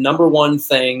 the number one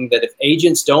thing that if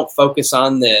agents don't focus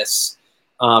on this,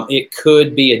 it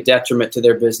could be a detriment to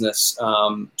their business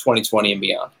 2020 and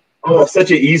beyond? Oh, such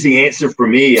an easy answer for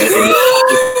me.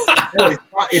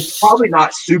 It's probably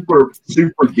not super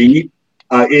deep.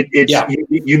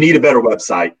 You need a better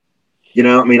website.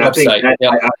 I think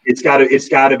it's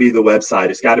got to be the website.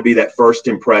 It's got to be that first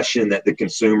impression that the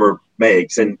consumer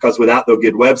makes. And because without the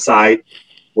good website,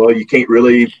 well, you can't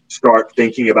really start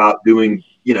thinking about doing,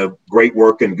 great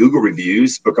work in Google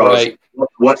reviews, because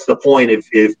what's the point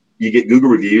if you get Google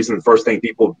reviews and the first thing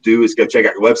people do is go check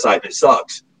out your website and it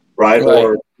sucks, right?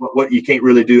 Or what you can't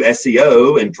really do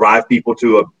SEO and drive people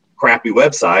to a crappy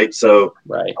website. So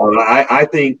I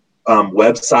think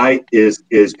website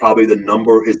is probably the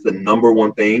number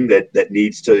one thing that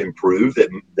needs to improve,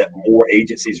 that more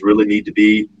agencies really need to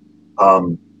be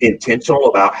intentional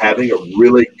about having a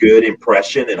really good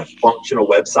impression and a functional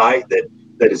website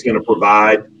that is going to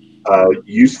provide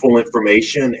useful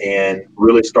information and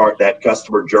really start that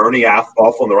customer journey off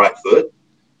on the right foot.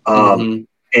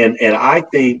 And I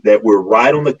think that we're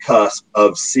right on the cusp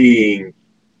of seeing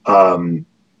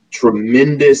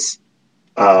tremendous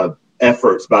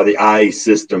efforts by the IE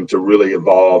system to really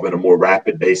evolve in a more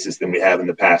rapid basis than we have in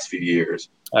the past few years.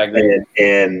 I agree.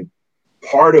 And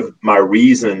part of my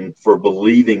reason for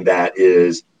believing that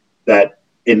is that,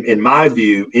 in my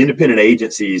view, independent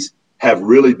agencies have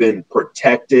really been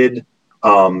protected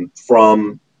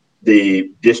from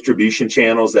the distribution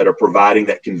channels that are providing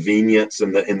that convenience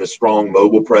and the strong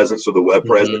mobile presence or the web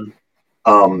presence,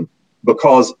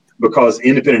 because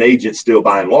independent agents still,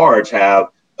 by and large, have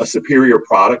a superior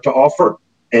product to offer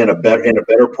and a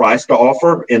better price to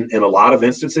offer in a lot of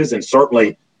instances, and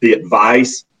certainly the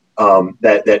advice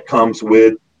that comes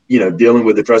with dealing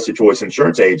with the Trusted Choice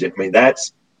insurance agent. I mean, that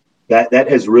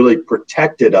has really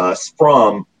protected us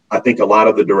from, I think, a lot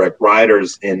of the direct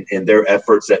writers in their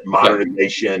efforts at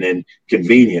modernization and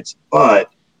convenience.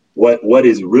 But what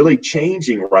is really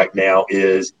changing right now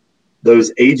is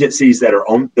those agencies that are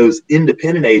on those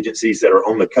independent agencies that are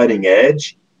on the cutting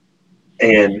edge,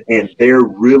 and they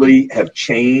really have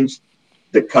changed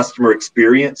the customer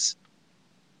experience.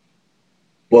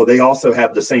 Well, they also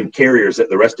have the same carriers that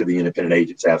the rest of the independent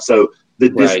agents have. So the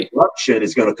disruption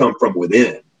is going to come from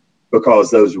within,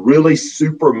 because those really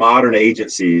super modern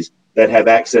agencies that have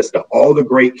access to all the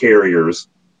great carriers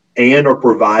and are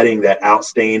providing that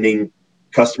outstanding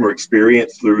customer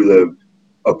experience through the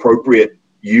appropriate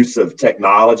use of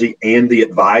technology and the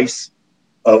advice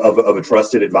of a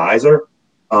trusted advisor,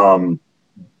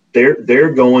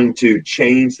 they're going to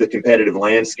change the competitive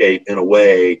landscape in a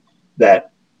way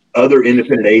that other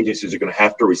independent agencies are going to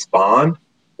have to respond,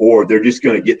 or they're just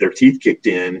going to get their teeth kicked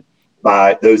in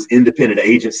by those independent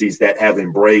agencies that have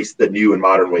embraced the new and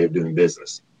modern way of doing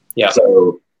business. Yeah.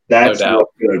 So that's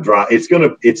what's going to drive. It's going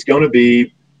to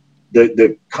be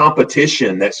the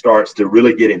competition that starts to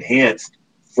really get enhanced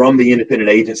from the independent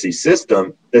agency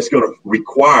system. That's going to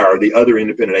require the other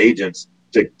independent agents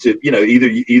to either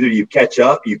you catch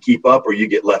up, you keep up, or you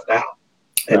get left out.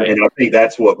 And I think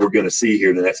that's what we're going to see here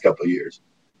in the next couple of years.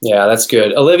 Yeah, that's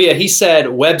good. Olivia, he said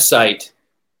website.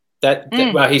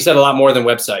 Well, he said a lot more than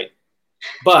website.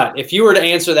 But if you were to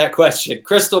answer that question,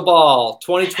 crystal ball,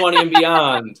 2020 and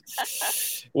beyond,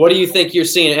 what do you think you're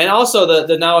seeing? And also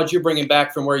the knowledge you're bringing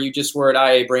back from where you just were at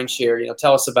IA BrainShare.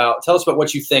 Tell us about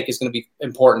what you think is going to be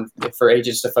important for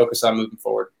agents to focus on moving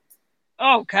forward.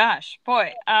 Oh gosh,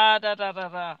 boy, I don't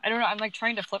know. I'm like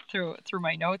trying to flip through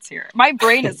my notes here. My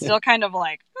brain is still kind of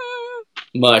like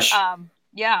mush.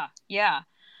 Yeah.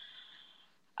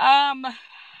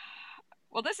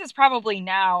 Well, this is probably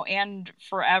now and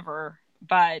forever.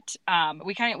 But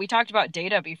we talked about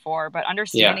data before, but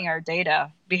understanding our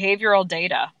data, behavioral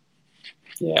data.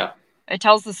 Yeah. It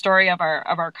tells the story of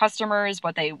our customers,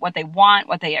 what they want,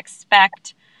 what they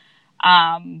expect.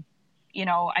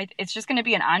 It's just going to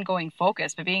be an ongoing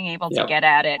focus, but being able to get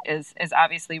at it is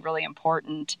obviously really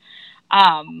important.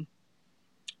 I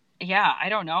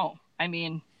don't know. I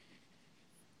mean,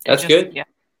 that's good.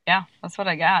 Yeah, that's what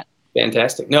I got.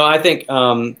 Fantastic. No, I think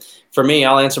for me,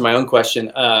 I'll answer my own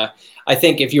question. I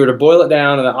think if you were to boil it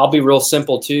down, and I'll be real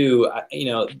simple too,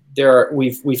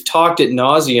 we've talked ad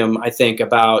nauseum, I think,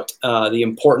 about the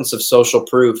importance of social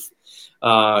proof,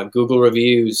 Google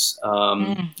reviews,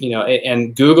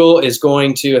 and Google is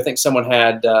going to, I think someone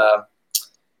had, I'm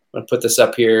going to put this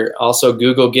up here. Also,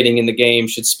 Google getting in the game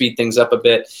should speed things up a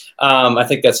bit. I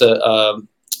think that's a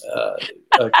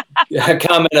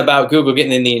comment about Google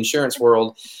getting in the insurance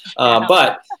world.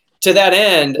 But to that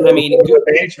end, I mean, the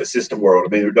management system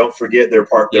world. I mean, don't forget their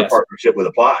partnership with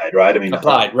Applied, right? I mean,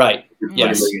 Applied, right? $20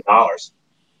 million,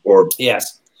 or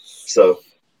So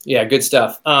yeah, good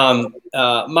stuff.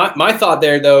 My thought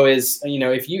there though is,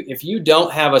 if you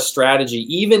don't have a strategy,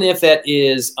 even if it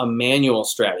is a manual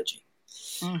strategy,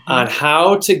 on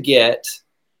how to get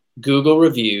Google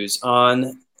reviews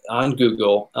on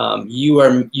Google, you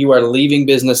are leaving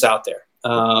business out there.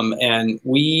 And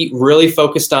we really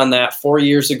focused on that 4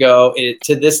 years ago.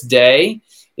 To this day,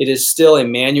 it is still a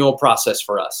manual process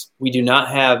for us. We do not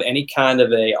have any kind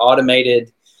of a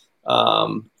automated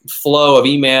flow of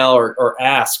email or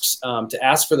asks to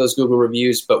ask for those Google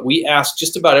reviews, but we ask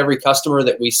just about every customer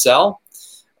that we sell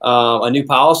a new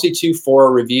policy to for a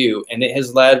review. And it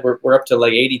has led, we're up to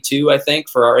like 82, I think,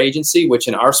 for our agency, which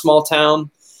in our small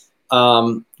town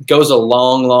goes a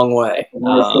long, long way.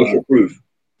 Social proof.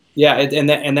 Yeah,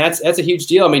 and that's a huge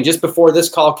deal. I mean, just before this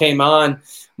call came on,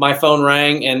 my phone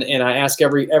rang, and I ask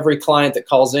every client that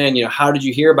calls in, how did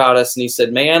you hear about us? And he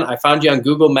said, man, I found you on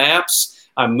Google Maps.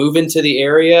 I'm moving to the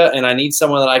area, and I need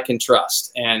someone that I can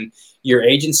trust. And your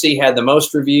agency had the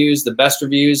most reviews, the best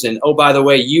reviews, and oh, by the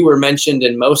way, you were mentioned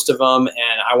in most of them,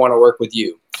 and I want to work with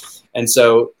you. And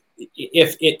so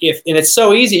if and it's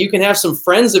so easy, you can have some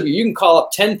friends of you. You can call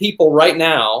up 10 people right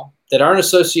now that aren't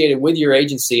associated with your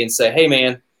agency and say, hey,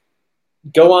 man,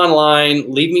 go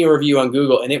online, leave me a review on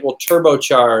Google, and it will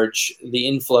turbocharge the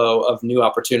inflow of new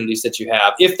opportunities that you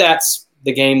have. If that's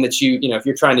the game that if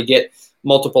you're trying to get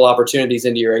multiple opportunities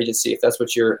into your agency, if that's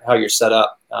how you're set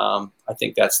up, I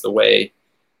think that's the way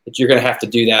that you're going to have to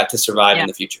do that to survive in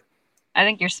the future. I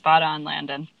think you're spot on,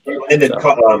 Landon. And then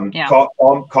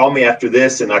call me after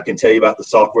this, and I can tell you about the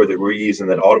software that we're using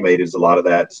that automates a lot of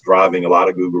that. It's driving a lot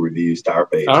of Google reviews to our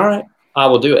page. All right. I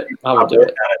will do it. I will do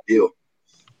it. Deal.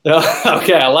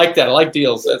 Okay. I like that. I like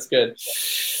deals. That's good.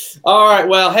 All right.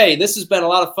 Well, hey, this has been a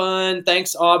lot of fun.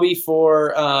 Thanks, Aubie,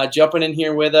 for jumping in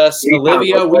here with us.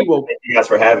 Olivia, thank you guys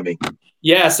for having me.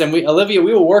 Yes, and Olivia,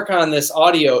 we will work on this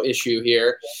audio issue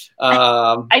here.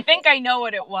 I think I know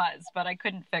what it was, but I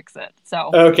couldn't fix it.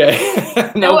 So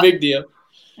okay, no big deal.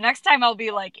 Next time I'll be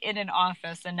like in an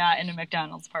office and not in a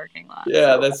McDonald's parking lot.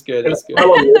 Yeah, that's good. That's good.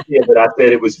 But I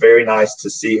said it was very nice to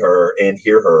see her and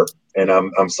hear her, and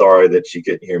I'm sorry that she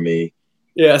couldn't hear me.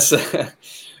 Yes.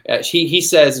 He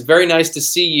says, very nice to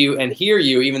see you and hear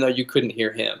you, even though you couldn't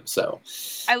hear him. So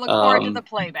I look forward to the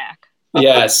playback.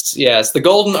 Yes. The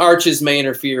golden arches may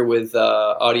interfere with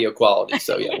audio quality.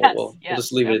 So we'll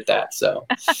just leave it at that. So,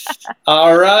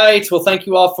 all right. Well, thank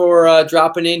you all for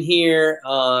dropping in here.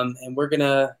 And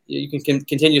you can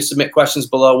continue to submit questions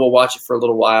below. We'll watch it for a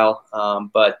little while.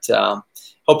 But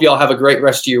hope you all have a great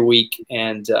rest of your week,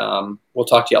 and we'll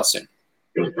talk to y'all soon.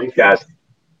 Thanks, guys.